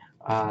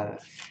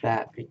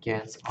 that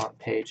begins on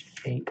page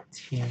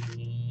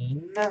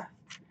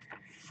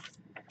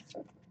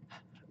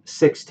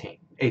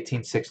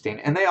 1816.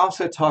 And they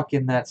also talk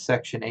in that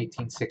section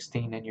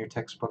 1816 in your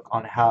textbook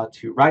on how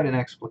to write an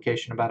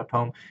explication about a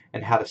poem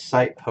and how to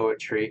cite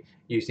poetry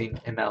using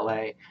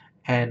MLA.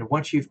 And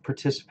once you've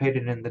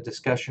participated in the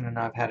discussion and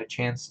I've had a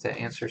chance to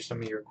answer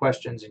some of your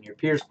questions and your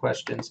peers'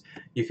 questions,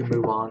 you can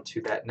move on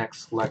to that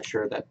next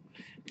lecture that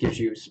gives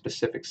you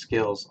specific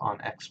skills on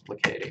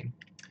explicating.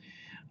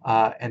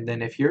 And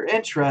then if you're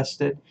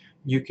interested,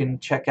 you can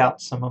check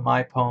out some of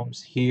my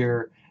poems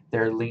here.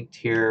 They're linked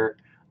here.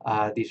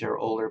 These are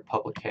older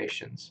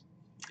publications.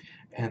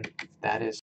 And that is